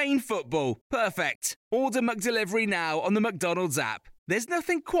champagne football. Perfect. Order McDelivery now on the McDonald's app. There's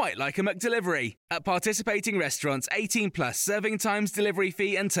nothing quite like a McDelivery. At participating restaurants, 18 plus, serving times, delivery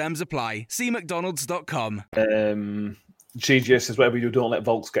fee and terms apply. See mcdonalds.com. GGS says, whatever you do, don't let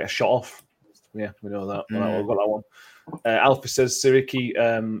Volks get a shot off. Yeah, we know that. We've got that one. Alfie says, Siriki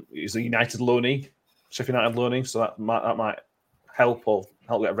is a United loanee. Sheffield United loaning, so that might help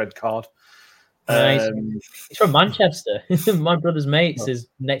get a red card. Nice. He's from Manchester. My brother's mate's his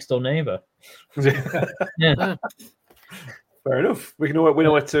next door neighbour. Yeah. Fair enough. We know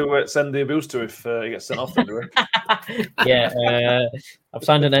where to send the abuse to if he gets sent off. Anyway. Yeah, I've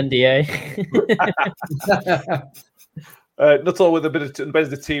signed an NDA. Not all with a bit of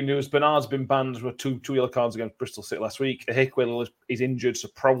the team news. Bernard's been banned with two yellow cards against Bristol City last week. Hickwill is injured, so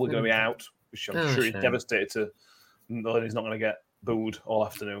probably going to be out. Which I'm sure he's devastated to know that he's not going to get booed all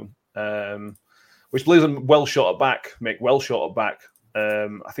afternoon. Which leaves them well short at back.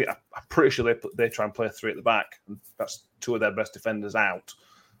 I'm pretty sure they try and play 3 at the back, and that's 2 of their best defenders out.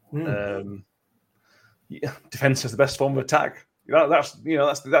 Defense is the best form of attack. That's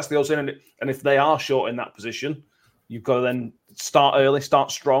the old saying. And if they are short in that position, you've got to then start early,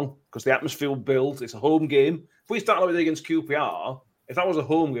 start strong, because the atmosphere will build. It's a home game. If we start with against QPR. If that was a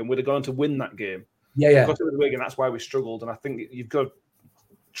home game, we'd have gone to win that game. Yeah. Because it was a away game, that's why we struggled. And I think you've got to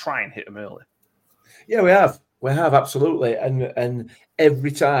try and hit them early. Yeah, we have. We have, absolutely. And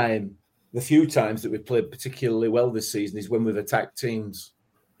every time, the few times that we've played particularly well this season is when we've attacked teams.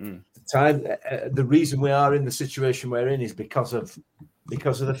 The reason we are in the situation we're in is because of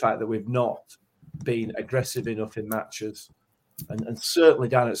the fact that we've not been aggressive enough in matches. And certainly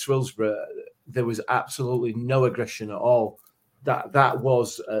down at Swillsborough, there was absolutely no aggression at all. That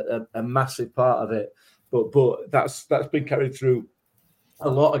was a massive part of it, but that's been carried through a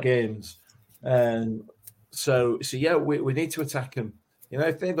lot of games, and so yeah, we need to attack them. You know,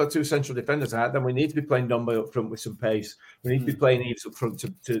 if they've got two central defenders out, then we need to be playing Dombe up front with some pace. We need to be playing Eves up front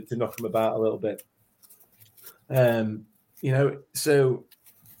to knock them about a little bit. You know, so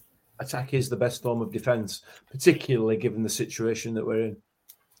attack is the best form of defence, particularly given the situation that we're in.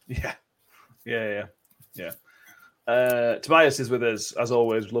 Yeah. Tobias is with us, as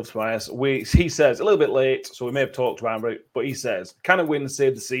always. Love Tobias. He says, a little bit late, so we may have talked about it, but he says, can a win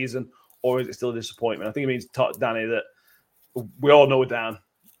save the season, or is it still a disappointment? I think it means, Danny, that we all know we're down,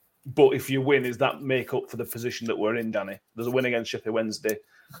 but if you win, is that make up for the position that we're in, Danny? There's a win against Sheffield Wednesday,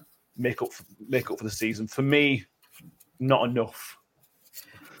 make up for the season. For me, not enough.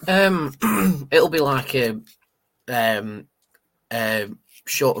 It'll be like a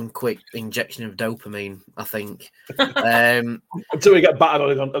short and quick injection of dopamine, I think. Until we get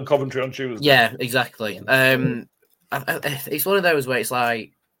battered on Coventry on Tuesday. Yeah, exactly. It's one of those where it's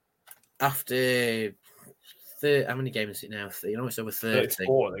like after how many games is it now? It's over 30.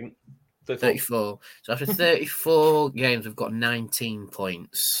 34, I think. 34. So after 34 games, we've got 19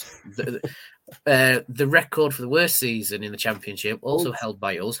 points. The record for the worst season in the Championship, also held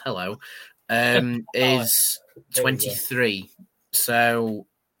by us, is 23. So,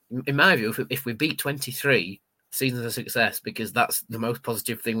 in my view, if we beat 23, season's a success because that's the most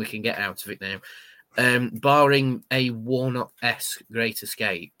positive thing we can get out of it now. Barring a Warnock-esque great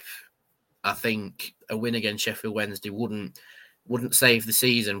escape, I think a win against Sheffield Wednesday wouldn't save the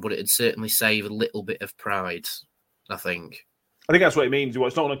season, but it'd certainly save a little bit of pride, I think. I think that's what it means.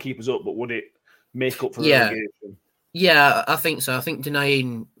 It's not going to keep us up, but would it make up for relegation? Yeah, I think so. I think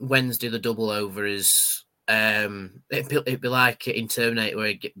denying Wednesday the double over is... it'd be like in Terminator where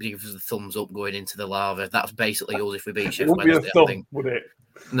it gives us the thumbs up going into the lava. That's basically us if we beat Sheffield Wednesday. It wouldn't be a thumb, would it?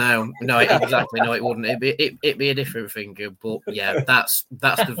 No, exactly. No, it wouldn't. It'd be a different finger. But yeah, that's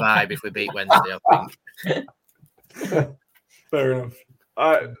the vibe if we beat Wednesday, I think. Fair enough.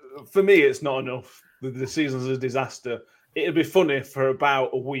 For me, it's not enough. The season's a disaster. It'd be funny for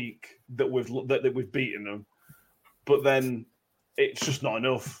about a week that we've beaten them, but then it's just not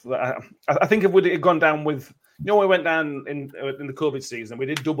enough. I think if we'd gone down with, we went down in the COVID season, we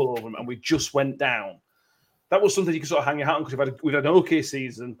did double over them, and we just went down. That was something you could sort of hang your hat on because we've had an okay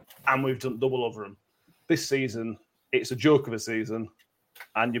season and we've done double over them. This season, it's a joke of a season,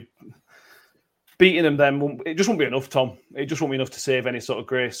 and you're beating them. Then it just won't be enough, Tom. It just won't be enough to save any sort of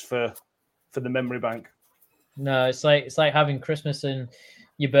grace for the memory bank. No, it's like having Christmas and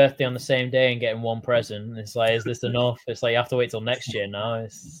your birthday on the same day and getting one present. It's like, is this enough? It's like you have to wait till next year now.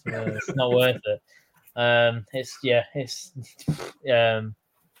 It's not worth it.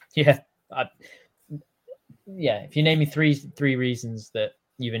 If you name me three reasons that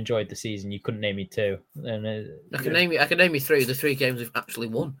you've enjoyed the season, you couldn't name me two. And I can name you three. The 3 games we've actually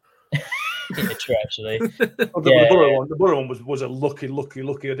won. Yeah, true, actually. The Borough one was a lucky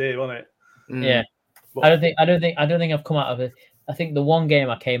day, wasn't it? Yeah. But I don't think I've come out of it. I think the one game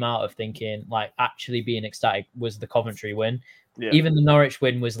I came out of thinking, like, actually being ecstatic was the Coventry win. Yeah. Even the Norwich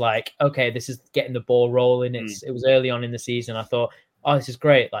win was like, okay, this is getting the ball rolling. It was early on in the season. I thought, oh, this is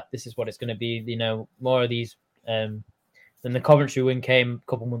great. Like, this is what it's going to be. More of these. Then the Coventry win came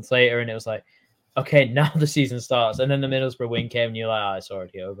a couple months later, and it was like, okay, now the season starts. And then the Middlesbrough win came, and you're like, it's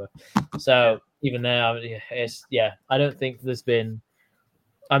already over. So even there, I don't think there's been.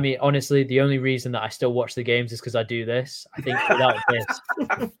 I mean, honestly, the only reason that I still watch the games is because I do this. I think without this,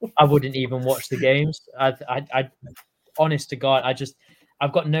 I wouldn't even watch the games. I honest to God,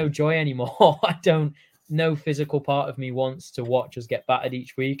 I've got no joy anymore. No physical part of me wants to watch us get battered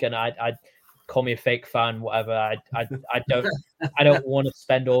each week. And I call me a fake fan, whatever. I don't want to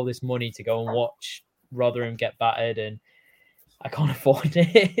spend all this money to go and watch Rotherham get battered, and I can't afford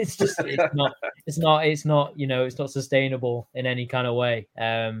it. It's not sustainable in any kind of way.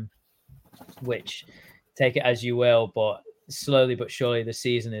 Which take it as you will, but slowly but surely the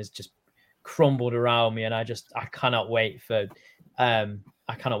season is just crumbled around me, and I cannot wait for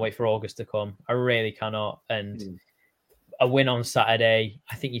August to come. I really cannot. And a win on Saturday,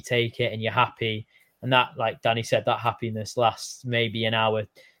 I think you take it and you're happy. And that, like Danny said, that happiness lasts maybe an hour,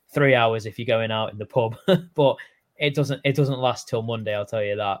 3 hours if you're going out in the pub, but it doesn't last till Monday, I'll tell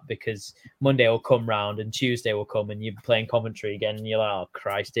you that, because Monday will come round and Tuesday will come and you're playing Coventry again and you're like, oh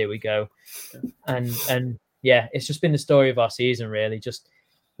Christ, here we go. And yeah, it's just been the story of our season, really. Just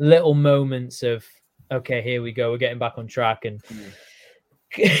little moments of, okay, here we go, we're getting back on track, and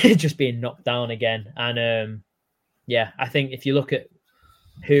just being knocked down again. And I think if you look at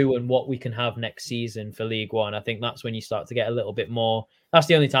who and what we can have next season for League One, I think that's when you start to get a little bit more. That's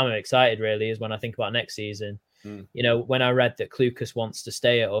the only time I'm excited, really, is when I think about next season. When I read that Klukas wants to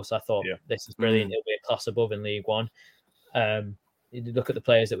stay at us, I thought, this is brilliant. It'll be a class above in League One. you look at the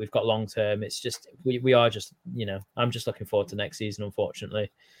players that we've got long term. It's just we are just, I'm just looking forward to next season,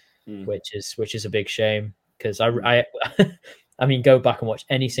 unfortunately, which is a big shame because I mean, go back and watch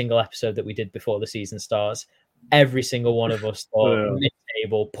any single episode that we did before the season starts. Every single one of us thought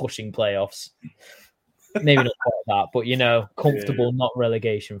mid-table, pushing playoffs. Maybe not quite that, but comfortable, not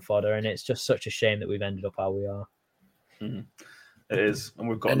relegation fodder. And it's just such a shame that we've ended up how we are. It is, and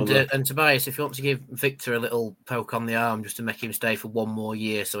we've got and Tobias, if you want to give Victor a little poke on the arm just to make him stay for one more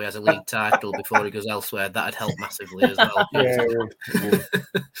year, so he has a league title before he goes elsewhere, that'd help massively as well.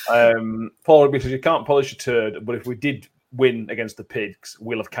 Paul says you can't polish a turd, but if we did win against the Pigs,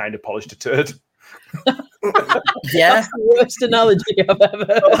 we'll have kind of polished a turd. Yeah, that's the worst analogy I've ever.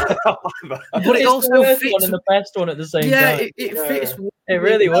 But it also fits one and the best one at the same time. Yeah, it fits. It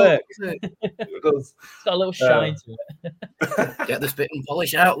really works. It does. It's got a little shine to it. Get the spit and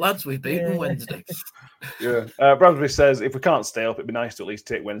polish out, lads. We've beaten Wednesday. Yeah. Bradbury says if we can't stay up, it'd be nice to at least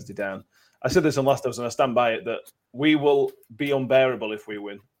take Wednesday down. I said this on last episode, and I stand by it, that we will be unbearable if we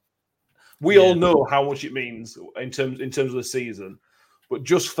win. We all know how much it means in terms of the season. But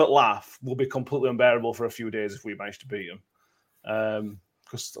just for laugh, will be completely unbearable for a few days if we manage to beat them.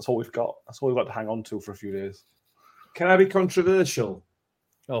 Because that's all we've got. That's all we've got to hang on to for a few days. Can I be controversial?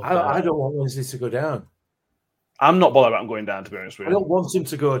 Oh, I don't want Wednesday to go down. I'm not bothered about him going down, to be honest with you. I don't want him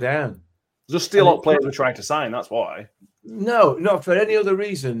to go down. There's still a lot of players we're trying to sign, that's why. No, not for any other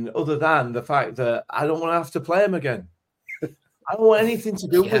reason other than the fact that I don't want to have to play him again. I don't want anything to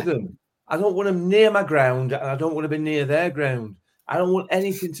do with them. I don't want them near my ground, and I don't want to be near their ground. I don't want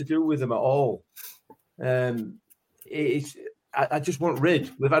anything to do with them at all. I just want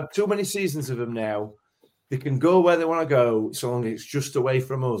rid. We've had too many seasons of them now. They can go where they want to go, so long as it's just away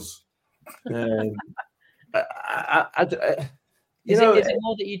from us. Is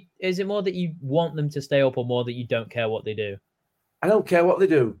it more that you want them to stay up, or more that you don't care what they do? I don't care what they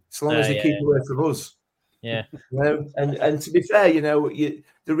do, so long as they keep away from us. Yeah. And to be fair,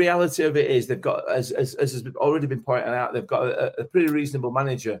 the reality of it is they've got, as has already been pointed out, they've got a pretty reasonable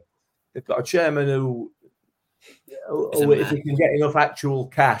manager. They've got a chairman who if he can get enough actual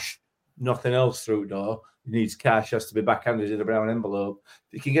cash, nothing else through door. He needs cash, has to be backhanded in a brown envelope.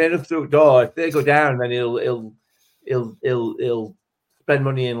 If he can get enough through door, if they go down, then he'll spend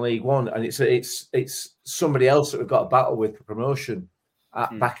money in League One, and it's somebody else that we've got to battle with for promotion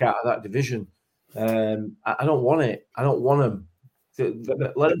back out of that division. I don't want it. I don't want them.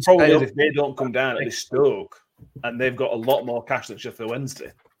 The problem is if they don't come down at this Stoke, and they've got a lot more cash than Sheffield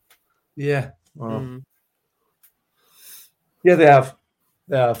Wednesday. Yeah. Well, yeah, they have.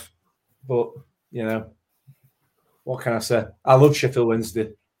 But, what can I say? I love Sheffield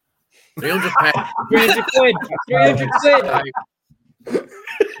Wednesday. 300 quid. 300 quid.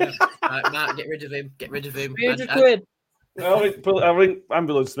 Right, Matt, get rid of him. 300 quid. I'll ring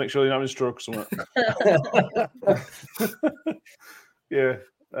ambulance to make sure you're not having a stroke or something. Yeah.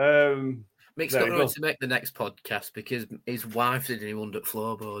 Mick's got right to make the next podcast because his wife's in him under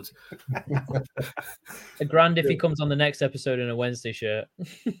floorboards. $1,000 if he comes on the next episode in a Wednesday shirt.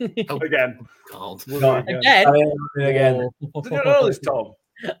 Again. God. Again. Did you know this, Tom?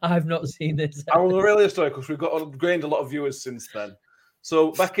 I've not seen this. I will really story because we've gained a lot of viewers since then.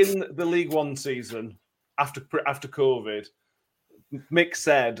 So back in the League One season, after COVID, Mick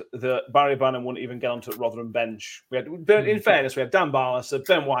said that Barry Bannon wouldn't even get onto the Rotherham bench. In fairness, we had Dan Barlaser,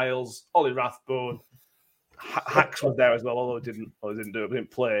 Ben Wiles, Ollie Rathbone, Hacks was there as well, although he didn't do it, didn't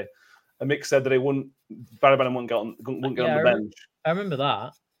play. And Mick said that Barry Bannon wouldn't get on the bench. I remember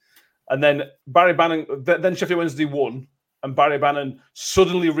that. And then then Sheffield Wednesday won, and Barry Bannon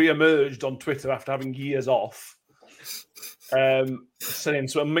suddenly re-emerged on Twitter after having years off. Saying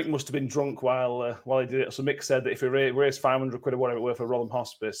so Mick must have been drunk while he did it. So Mick said that if he raised 500 quid or whatever it were for Rotherham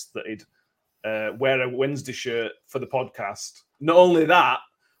Hospice, that he'd wear a Wednesday shirt for the podcast. Not only that,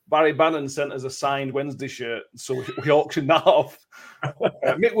 Barry Bannon sent us a signed Wednesday shirt, so we auctioned that off.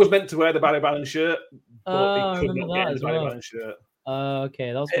 Mick was meant to wear the Barry Bannon shirt, but he could not get his Barry Bannon shirt.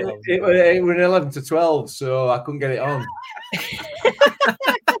 Okay, that was it was 11 to 12, so I couldn't get it on.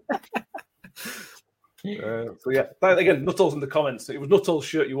 So yeah, again, Nuttall's in the comments. It was Nuttall's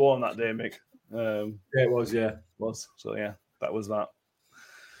shirt you wore on that day, Mick. Yeah, it was. Yeah, it was. So yeah, that was that.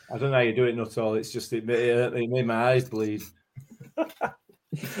 I don't know how you do it, Nuttall. It's just it made my eyes bleed.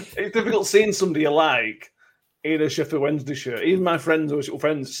 It's difficult seeing somebody you like in a Sheffield Wednesday shirt. Even my friends who are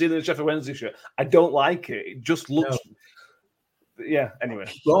friends seeing a Sheffield Wednesday shirt, I don't like it. It just looks. No. Yeah.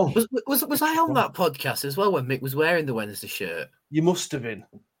 Anyway, was I on that podcast as well when Mick was wearing the Wednesday shirt? You must have been.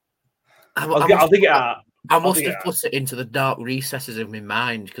 I'll dig it out. I must have put it into the dark recesses of my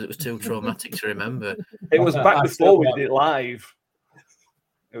mind because it was too traumatic to remember. It was back before we did it live.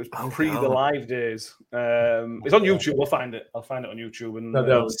 It was pre the live days. It's on YouTube. We'll find it. I'll find it on YouTube and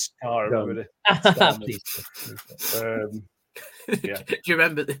scar everybody. Yeah. Do you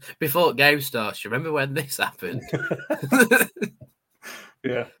remember before game starts? Do you remember when this happened?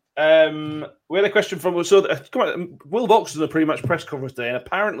 Yeah. We had a question from Will Vaulks was a pretty-much press conference day, and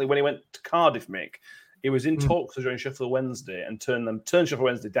apparently when he went to Cardiff, Mick, he was in talks to join Sheffield Wednesday and turn Sheffield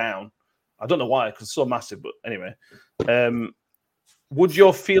Wednesday down. I don't know why, because it's so massive, but anyway. Would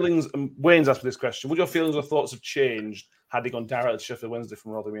your feelings, and Wayne's asked me this question, would your feelings or thoughts have changed had he gone directly to Sheffield Wednesday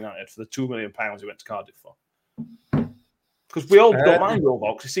from Rotherham United for the £2 million he went to Cardiff for? Because we all don't mind Will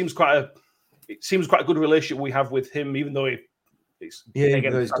Vaulks. It seems quite a good relationship we have with him, even though it's again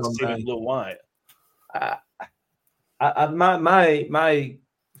blue and white. My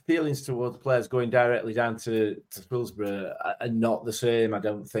feelings towards players going directly down to Hillsborough are not the same. I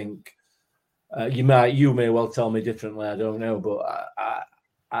don't think. You may well tell me differently. I don't know, but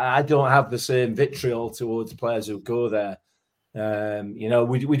I don't have the same vitriol towards players who go there.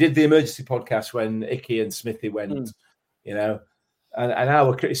 We did the emergency podcast when Icky and Smithy went. And I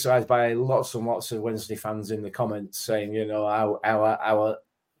were criticised by lots and lots of Wednesday fans in the comments saying, how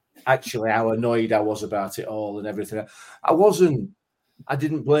annoyed I was about it all and everything. I wasn't. I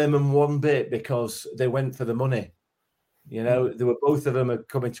didn't blame them one bit because they went for the money. They were both of them are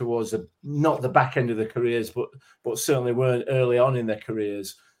coming towards not the back end of their careers, but certainly weren't early on in their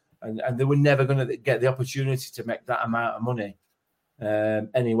careers, and they were never going to get the opportunity to make that amount of money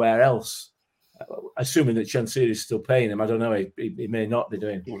anywhere else. Assuming that Chansiri is still paying him, I don't know. He may not be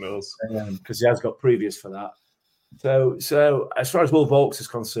doing. Who knows? Because he has got previous for that. So as far as Will Vaulks is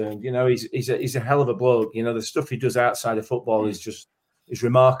concerned, he's a hell of a bloke. The stuff he does outside of football is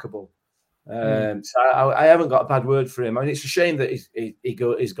remarkable. So I haven't got a bad word for him. I mean, it's a shame that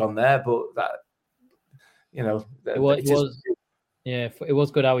he's gone there, but that it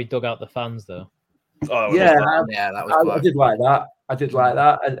was good how he dug out the fans though. That was I did like that. I did like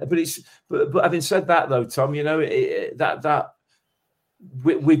that. But having said that though, Tom, that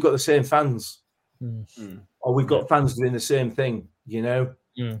we've got the same fans, or we've got fans doing the same thing.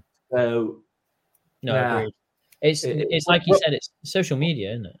 So no, it's like you said. It's social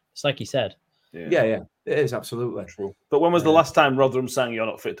media, isn't it? It's like he said. Yeah, it is absolutely true. But when was the last time Rotherham sang "You're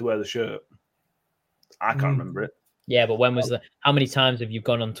not fit to wear the shirt"? I can't remember it. Yeah, but when was how many times have you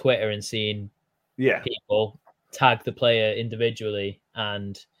gone on Twitter and seen people tag the player individually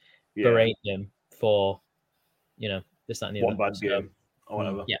and berate them for this, that, and the one other. Bad game or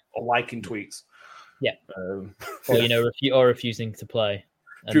whatever. Yeah, or liking tweets. Yeah, or refusing to play.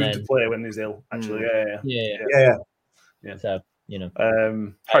 Refusing to play when he's ill. Actually, yeah. So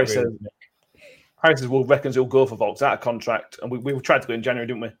Harry says Will reckons he'll go for Vaulks out of contract, and we tried to go in January,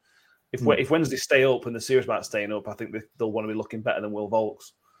 didn't we? If Wednesday stay up and they're serious about staying up, I think they'll want to be looking better than Will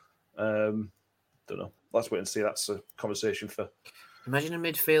Vaulks. Don't know. Let's wait and see. That's a conversation for. Imagine a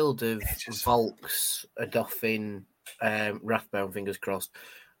midfield of Vaulks, Adoffin, Rathbone, fingers crossed,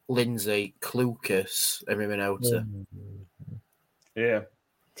 Lindsay, Clucas, and Riminota. Yeah.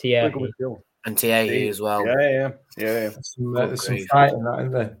 Thierry. And Thierry as well. Yeah. There's some fight in that,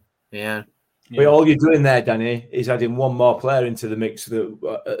 isn't there? Yeah. But all you're doing there, Danny, is adding one more player into the mix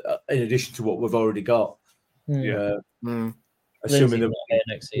that, in addition to what we've already got. Assuming they're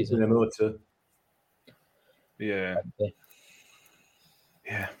next season. Yeah.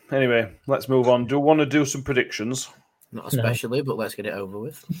 Anyway, let's move on. Do you want to do some predictions? Not especially, but let's get it over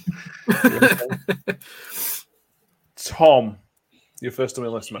with. Tom, you're first on my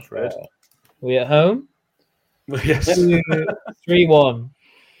list, I'm afraid. We at home? Yes. 3-1.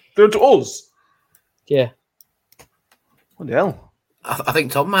 They're to us? Yeah. What the hell? I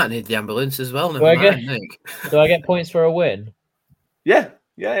think Tom might need the ambulance as well. Do I get points for a win? Yeah.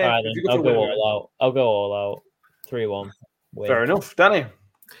 All right, then. I'll go all out. 3-1. Win. Fair enough. Danny?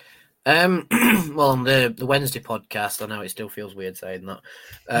 Well, on the Wednesday podcast, I know it still feels weird saying that.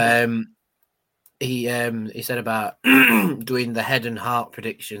 He said about doing the head and heart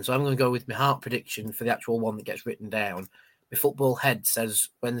prediction. So I'm going to go with my heart prediction for the actual one that gets written down. My football head says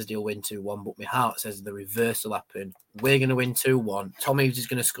Wednesday will win 2-1, but my heart says the reverse will happen. We're going to win 2-1. Tom Eaves is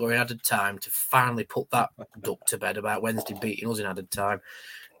going to score in added time to finally put that duck to bed about Wednesday beating us in added time.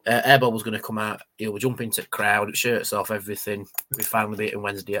 Airbubble's going to come out. He'll jump into the crowd, shirts off, everything. We finally beating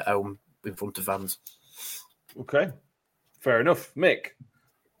Wednesday at home in front of fans. Okay, fair enough.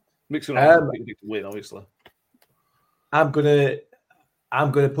 Mick's going to win, obviously. I'm gonna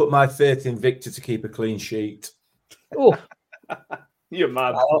put my faith in Victor to keep a clean sheet. Oh, you're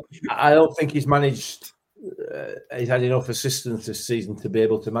mad. I don't think he's managed. He's had enough assistance this season to be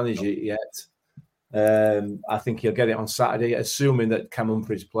able to manage it yet. I think he'll get it on Saturday, assuming that Cam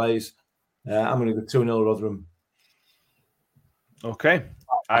Humphreys plays. I'm going to go 2-0 Rotherham. Okay.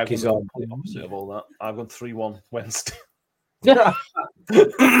 I've gone on. the opposite of all that. I've gone 3-1 Wednesday.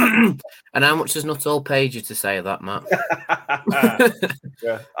 And how much does Nuttall paid you to say that, Matt?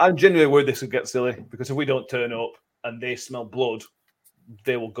 Yeah, I'm genuinely worried this will get silly because if we don't turn up and they smell blood,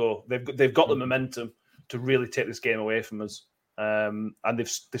 they will go. They've got the momentum to really take this game away from us, and they've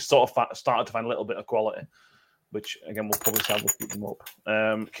sort of started to find a little bit of quality, which again we'll probably say will keep them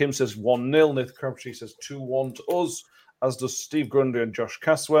up. Kim says 1-0. Nathan Crabtree says 2-1 to us, as does Steve Grundy and Josh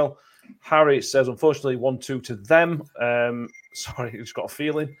Caswell. Harry says, unfortunately, 1-2 to them. Sorry, he's got a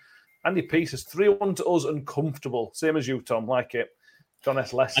feeling. Andy P says 3-1 to us and comfortable. Same as you, Tom. Like it. John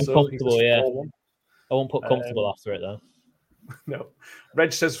S. less and so. Comfortable, yeah. 4-1. I won't put comfortable after it, though. No.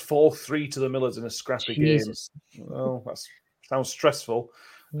 Reg says 4-3 to the Millers in a scrappy Jesus. game. Well, that sounds stressful.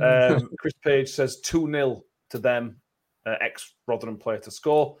 Chris Page says 2-0 to them. Ex-Rotherham player to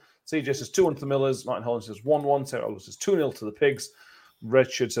score. CJ says 2-1 to the Millers. Martin Holland says 1-1. Sarah Oliver says 2-0 to the Pigs.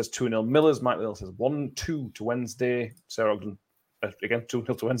 Richard says 2-0 Millers. Mike Little says 1-2 to Wednesday. Sarah Ogden, again,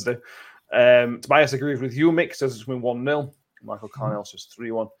 2-0 to Wednesday. Tobias agrees with you, Mick, says it's been 1-0. Michael Carnell says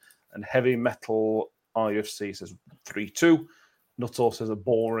 3-1. And Heavy Metal RUFC says 3-2. Nuttall says a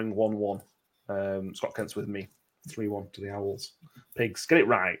boring 1-1. Scott Kent's with me. 3-1 to the Owls. Pigs. Get it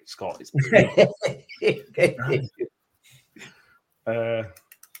right, Scott. It's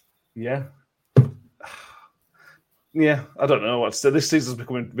yeah. Yeah, I don't know what to say. This season's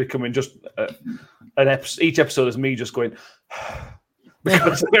becoming just an episode. Each episode is me just going. We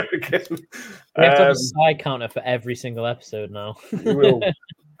have to have a side counter for every single episode now. We will.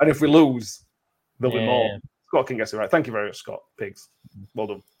 And if we lose, there'll be more. Scott can guess it right. Thank you very much, Scott. Pigs. Well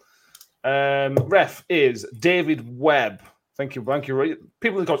done. Ref is David Webb. Thank you.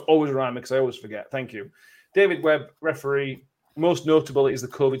 People in the comments always remind me because I always forget. Thank you. David Webb, referee. Most notable is the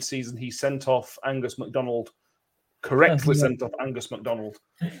COVID season. He sent off Angus MacDonald. Correctly sent off Angus MacDonald.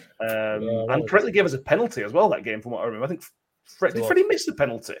 And correctly gave us a penalty as well that game, from what I remember. I think Freddie missed the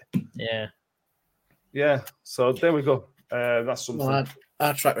penalty. Yeah. Yeah. So there we go. That's something. Well,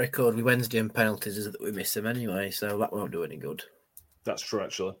 our track record with Wednesday and penalties is that we miss them anyway, so that won't do any good. That's true,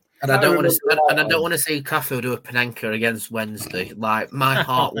 actually. And I don't want to see Cafu do a Panenka against Wednesday. Like, my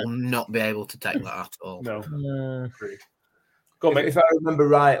heart will not be able to take that at all. No. Go on, mate. If I remember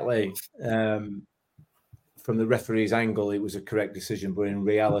rightly, from the referee's angle, it was a correct decision, but in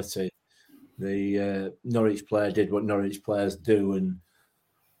reality, the Norwich player did what Norwich players do and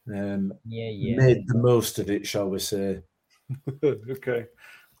made the most of it, shall we say. Okay.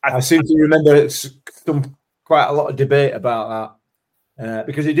 I seem to remember quite a lot of debate about that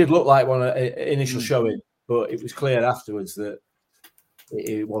because it did look like one initial showing, but it was clear afterwards that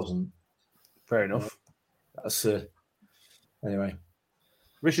it wasn't. Fair enough. That's anyway.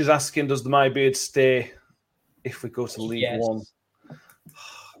 Rich is asking, does the My Beard stay if we go to League One?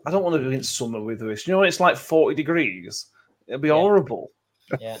 I don't want to be in summer with this. You know, it's like 40 degrees. It'll be horrible.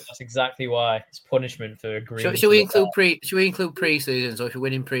 Yeah, that's exactly why. It's punishment for agreeing. Should we include pre-season? So if we're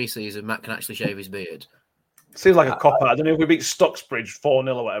winning pre-season, Matt can actually shave his beard. Seems like a cop-out. I don't know if we beat Stocksbridge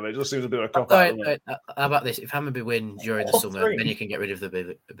 4-0 or whatever. It just seems a bit of a cop-out. How about this? If Hammerby win during the summer, then you can get rid of the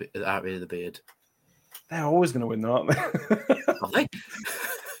beard. They're always going to win, though, aren't they? Are they?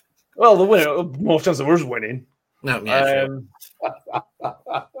 Well, the winner, more chance of us winning. No, yeah,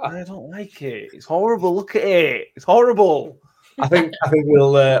 I don't like it. It's horrible. Look at it. It's horrible. I think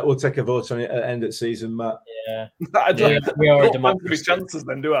we'll take a vote on it at the end of the season, Matt. Yeah. We are a democracy. Chances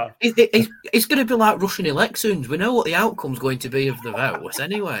then, do I? It's going to be like Russian elections. We know what the outcome's going to be of the vote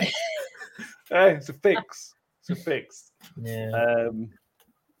anyway. Hey, it's a fix. Yeah.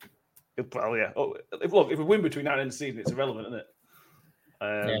 Well, yeah. Oh, if we win between now and the end of the season, it's irrelevant, isn't it?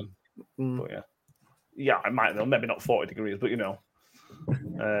 But yeah, I might though. Maybe not 40 degrees, but you know.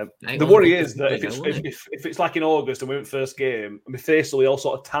 The worry is that if it's like in August and we win first game, and my face will be all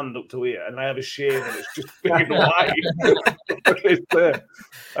sort of tanned up to here, and I have a shave and it's just big and white. It's there.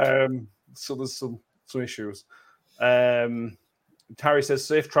 So there's some issues. Harry says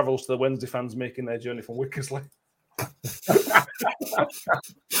safe travels to the Wednesday fans making their journey from Wickersley.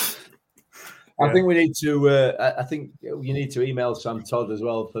 I think we need to. I think you need to email Sam Todd as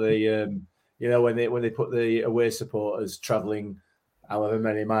well for the. When they put the away supporters travelling however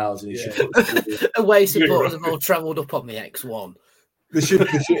many miles, and away supporters have all travelled up on the X1. They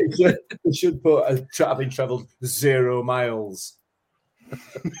should put having travelled 0 miles.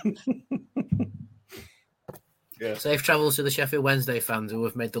 Yeah. Safe travels to the Sheffield Wednesday fans who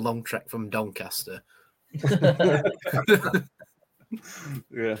have made the long trek from Doncaster.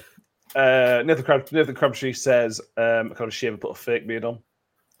 Yeah. Nathan Crabtree says, I kind of shave and put a fake beard on.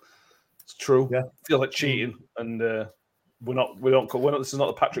 It's true. Yeah. Feels like cheating, and we're not. This is not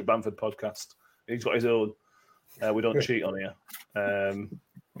the Patrick Bamford podcast. He's got his own. We don't cheat on here.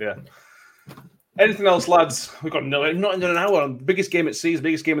 Yeah. Anything else, lads? We've got not even an hour on biggest game at season,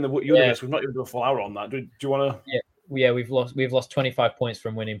 biggest game in the universe. Yeah. We've not even done a full hour on that. Do you want to? Yeah. We've lost 25 points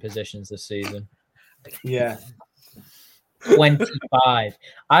from winning positions this season. Yeah. 25.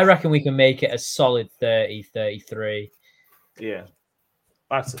 I reckon we can make it a solid 30, 33. Yeah.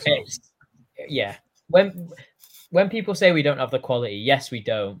 That's yeah. When people say we don't have the quality, yes, we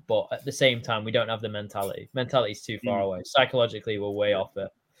don't. But at the same time, we don't have the mentality. Mentality's too far away. Psychologically, we're way off it.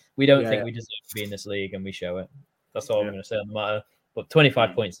 We don't think we deserve to be in this league, and we show it. That's all I'm going to say on the matter. But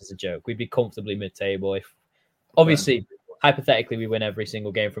 25 points is a joke. We'd be comfortably mid-table if, obviously, hypothetically, we win every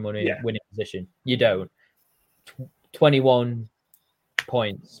single game from winning position. You don't. 21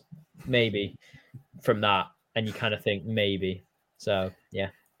 points, maybe, from that, and you kind of think maybe. So, yeah.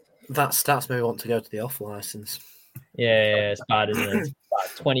 That stats me want to go to the off license. Yeah, it's bad, isn't it? It's bad.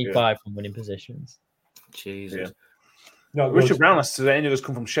 25 from winning positions. Jesus. Yeah. No, Richard Brown asked, "Did any of us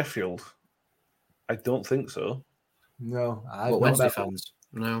come from Sheffield?" I don't think so. No. Wednesday fans?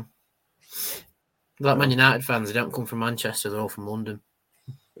 No. Like Man United fans, they don't come from Manchester, they're all from London.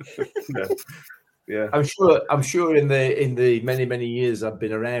 Yeah. I'm sure in the many years I've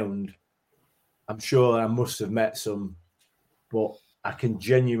been around, I'm sure I must have met some, but I can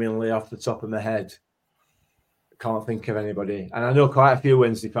genuinely, off the top of my head, can't think of anybody. And I know quite a few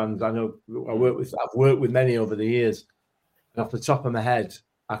Wednesday fans. I've worked with many over the years. And off the top of my head,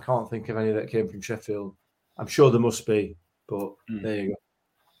 I can't think of any that came from Sheffield. I'm sure there must be, but there you go.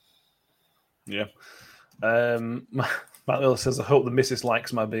 Yeah. Matt Miller says, "I hope the missus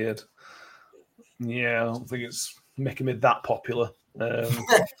likes my beard." Yeah, I don't think it's making me that popular. I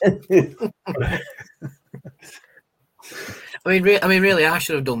mean, really, I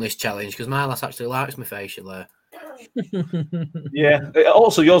should have done this challenge because my lass actually likes my facial hair. Yeah.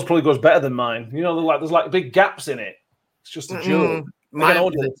 Also, yours probably goes better than mine. You know, there's like big gaps in it. It's just a joke.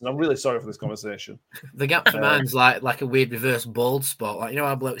 I'm really sorry for this conversation. The gap for mine's like a weird reverse bald spot. Like, you know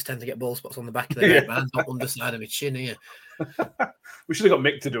how blokes tend to get bald spots on the back of their head? Mine's not underside of my chin here. We should have got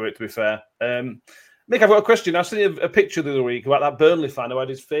Mick to do it, to be fair. Mick, I've got a question. I've seen a picture the other week about that Burnley fan who had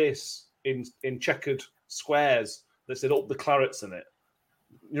his face in checkered squares that said "Up the Clarets" in it.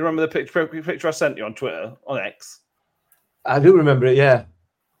 You remember the picture I sent you on Twitter, on X? I do remember it, yeah.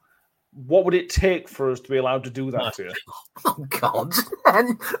 What would it take for us to be allowed to do that to you? Oh, God.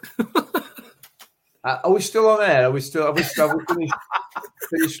 Are we still on air? Are we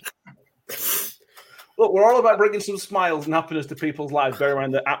finished? Look, we're all about bringing some smiles and happiness to people's lives, bear in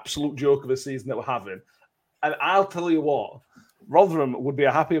mind the absolute joke of a season that we're having. And I'll tell you what, Rotherham would be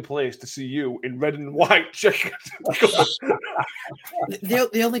a happier place to see you in red and white checkered.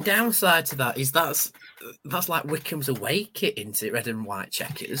 The only downside to that is that's like Wickham's away kit, isn't it? Red and white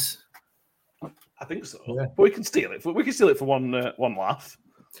checkers. I think so. Yeah. But we can steal it. We can steal it for one laugh.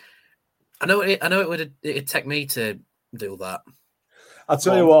 I know it'd take me to do that. I'll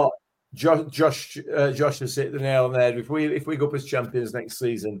tell you what, Josh has hit the nail on the head. If we go up as champions next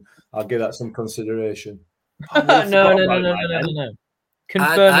season, I'll give that some consideration. No.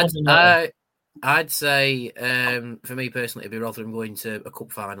 Confirm. I'd say, for me personally, it'd be Rotherham going to a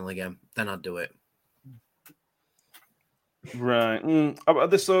cup final again. Then I'd do it. Right.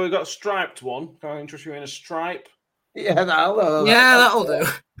 So we got a striped one. Can I interest you in a stripe? Yeah, that'll do.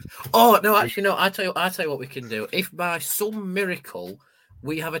 Oh no, actually no. I tell you what we can do. If by some miracle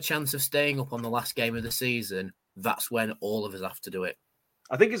we have a chance of staying up on the last game of the season, that's when all of us have to do it.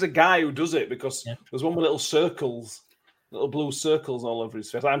 I think it's a guy who does it because there's one with little circles, little blue circles all over his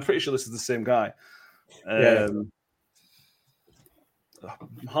face. I'm pretty sure this is the same guy.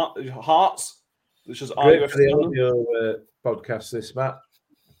 Hearts. Which is great for the audio podcast, this, Matt.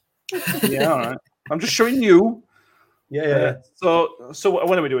 Yeah, all right. I'm just showing you. Yeah. So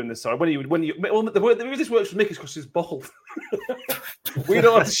when are we doing this? Sorry, the way this works for Mick is because he's bald. We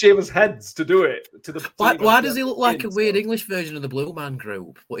don't have to shave his heads to do it. Why does he look like a weird English version of the Blue Man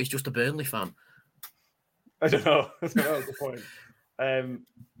Group, but he's just a Burnley fan? I don't know. That's the point.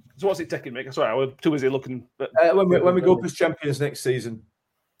 So what's it taking, Mick? Sorry, I was too busy looking. When we go up as champions next season.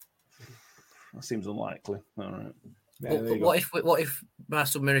 That seems unlikely. All right. What if by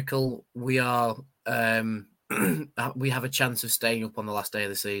some miracle we are we have a chance of staying up on the last day of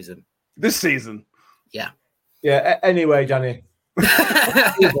the season? This season? Yeah. Yeah. Anyway, Danny.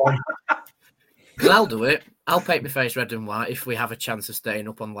 I'll do it. I'll paint my face red and white if we have a chance of staying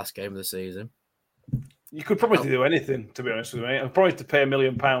up on the last game of the season. You could probably do anything, to be honest with me. I'd probably to pay £1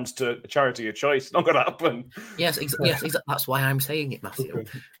 million to a charity of choice. Not going to happen. Yes, that's why I'm saying it, Matthew.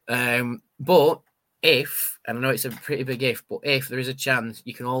 But if, and I know it's a pretty big if, but if there is a chance,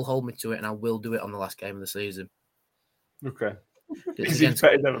 you can all hold me to it, and I will do it on the last game of the season. Okay.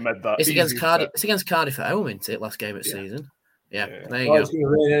 Never made that. It's against Cardiff. It's against Cardiff at home, isn't it? Last game of the season. Yeah. There you go. It's going to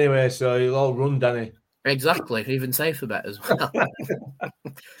rain anyway, so you'll all run, Danny. Exactly. Even safer bet as well.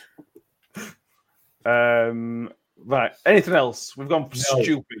 Right. Anything else? We've gone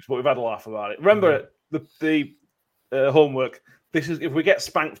stupid, but we've had a laugh about it. Remember the homework. This is if we get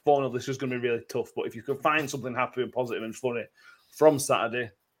spanked 4-0, this is going to be really tough. But if you can find something happy and positive and funny from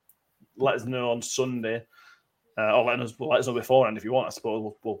Saturday, let us know on Sunday, or let us know beforehand if you want. I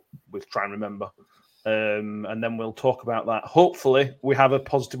suppose we'll try and remember, and then we'll talk about that. Hopefully, we have a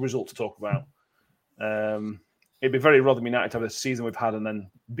positive result to talk about. It'd be very Rotherham United to have the season we've had and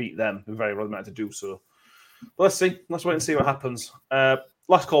then beat them. It'd be very Rotherham United to do so. But let's see. Let's wait and see what happens.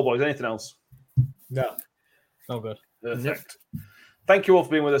 Last call, boys. Anything else? No. Oh, good. Perfect. Thank you all for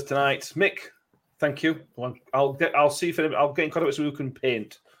being with us tonight. Mick, thank you. I'll see if I'll get in contact with who can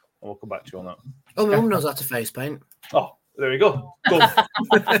paint, and we'll come back to you on that. Oh, my mum knows how to face paint. Oh, there we go.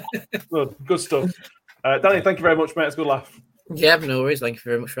 Good stuff. Danny, thank you very much, mate. It's a good laugh. Yeah, no worries. Thank you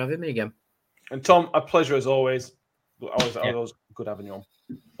very much for having me again. And Tom, a pleasure as always. Always good having you on.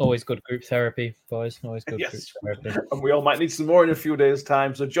 Always good group therapy, boys. Always good group therapy. And we all might need some more in a few days'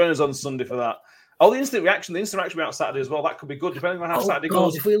 time. So join us on Sunday for that. Oh, the instant reaction will be out Saturday as well. That could be good, depending on how Saturday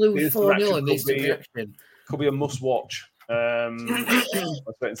goes. If we lose 4-0 in the instant reaction, could be a must-watch. Let's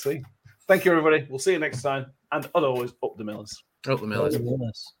wait and see. Thank you, everybody. We'll see you next time. And as always, up the Millers. Up the Millers.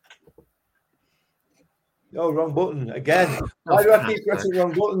 Oh, wrong button again. Why do I keep pressing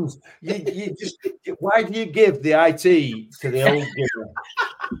wrong buttons? You just. Why do you give the IT to the old giver?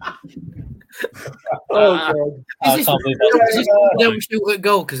 Oh, God. Is this don't shoot at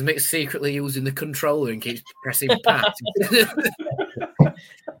goal because Mick's secretly using the controller and keeps pressing pat?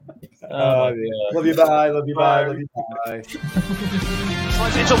 Love you, bye. Love you, bye. Love you, bye.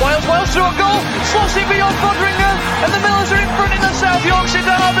 It's a Wales through a goal, slots it beyond Foderingham, and the Millers are in front in the South Yorkshire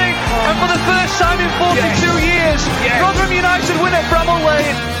derby. And for the first time in 42 years, Rotherham United win at Bramall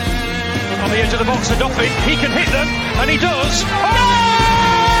Lane. On the edge of the box, Adoffin, he can hit them, and he does.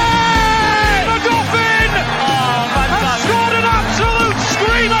 Adoffin has scored an absolute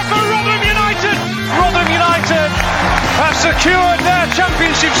screamer for Rotherham United. Rotherham United have secured their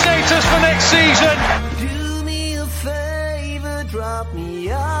championship status for next season. Do me a favour, drop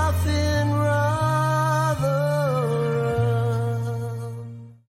me off in Rotherham.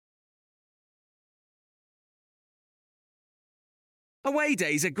 Away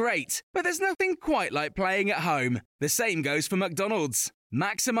days are great, but there's nothing quite like playing at home. The same goes for McDonald's.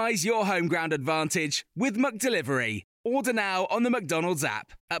 Maximise your home ground advantage with McDelivery. Order now on the McDonald's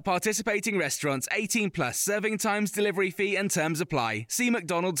app. At participating restaurants, 18 plus serving times, delivery fee and terms apply. See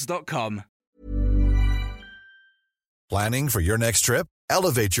mcdonalds.com. Planning for your next trip?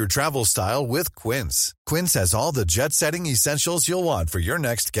 Elevate your travel style with Quince. Quince has all the jet-setting essentials you'll want for your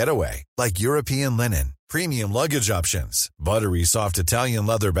next getaway, like European linen, premium luggage options, buttery soft Italian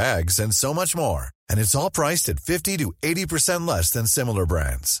leather bags, and so much more. And it's all priced at 50 to 80% less than similar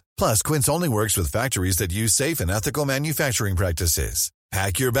brands. Plus, Quince only works with factories that use safe and ethical manufacturing practices.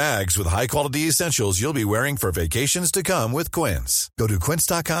 Pack your bags with high-quality essentials you'll be wearing for vacations to come with Quince. Go to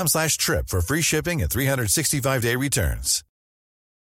quince.com/trip for free shipping and 365-day returns.